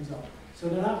non-target comes up. So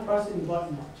they're not pressing the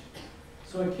button much.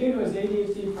 So a kid who has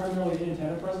ADHD primarily didn't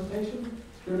have a presentation.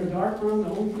 They're in a dark room, the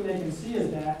only thing they can see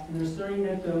is that, and they're staring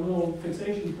at the little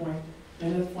fixation point,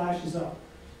 and it flashes up,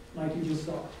 like you just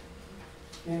saw.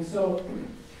 And so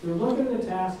they're looking at the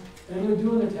task, and they're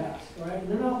doing the task, right? And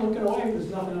they're not looking away, there's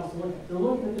nothing else to look at. They're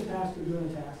looking at the task, they're doing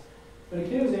the task. But a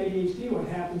kid who's ADHD, what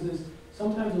happens is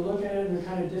sometimes they look at it and they're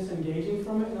kind of disengaging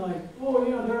from it, and they're like, oh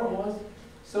yeah, there it was.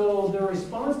 So their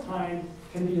response time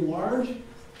can be large,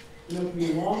 it can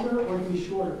be longer, or it can be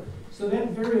shorter. So that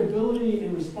variability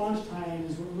in response time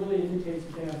is what really indicates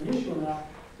if they have an issue or not.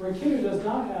 For a kid who does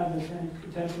not have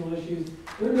attentional issues,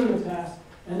 they're doing the task,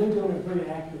 and they're doing it very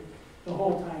accurately the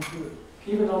whole time through,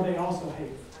 even though they also hate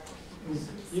it.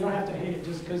 You don't have to hate it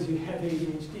just because you have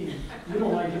ADHD. You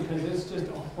don't like it because it's just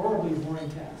a horribly boring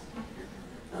task.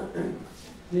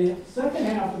 The second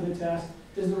half of the test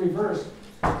is the reverse.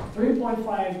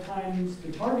 3.5 times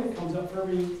the target comes up for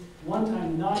every one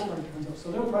time the non-target comes up.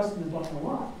 So they're pressing the button a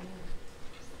lot.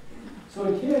 So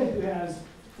a kid who has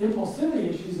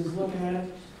impulsivity issues is looking at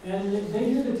it, and they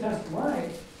do the test right.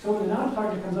 So when the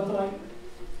non-target comes up, they're like,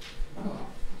 oh.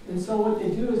 And so what they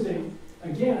do is they,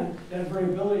 again, that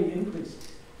variability increases.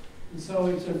 And so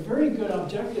it's a very good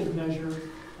objective measure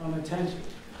of attention.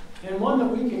 And one that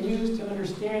we can use to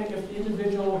understand if the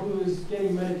individual who is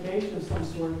getting medication of some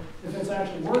sort, if it's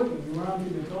actually working. You run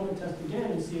through the COVID test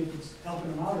again and see if it's helping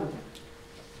them out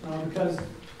or not. Because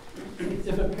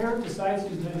if a parent decides to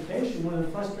use medication, one of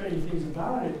the frustrating things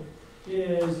about it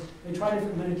is they try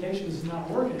different medications, it's not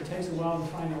working. It takes a while to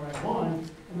find the right one.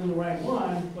 And then the right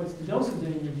one, what's the dosage they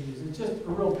need to use? It's just a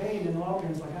real pain, and a lot of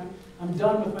parents are like, I'm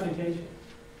done with medication.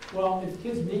 Well, if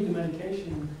kids need the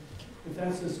medication, if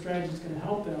that's the strategy that's going to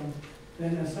help them,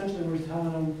 then essentially we're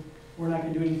telling them we're not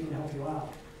going to do anything to help you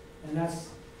out. And that's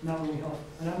not really helpful.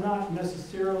 And I'm not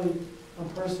necessarily a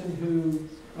person who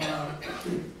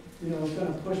is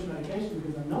going to push medication,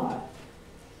 because I'm not.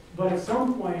 But at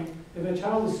some point, if a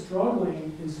child is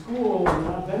struggling in school and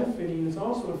not benefiting, it's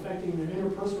also affecting their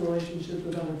interpersonal relationships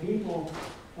with other people.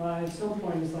 At some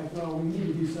point, it's like, well, we need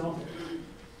to do something.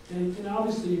 And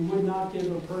obviously, you would not give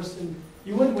a person,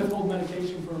 you wouldn't withhold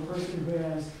medication for a person who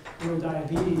has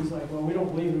diabetes. Like, well, we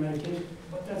don't believe in medication.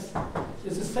 But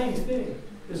it's the same thing.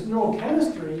 There's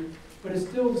neurochemistry, but it's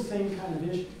still the same kind of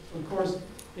issue. Of course,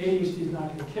 ADHD is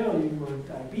not going to kill you, or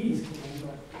diabetes can,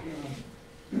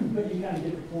 but you kind of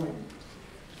get the point.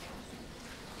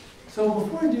 So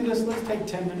before we do this, let's take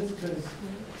 10 minutes, because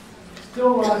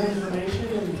still a lot of information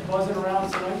and buzzing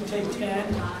around, so I can take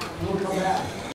 10 and we'll come back.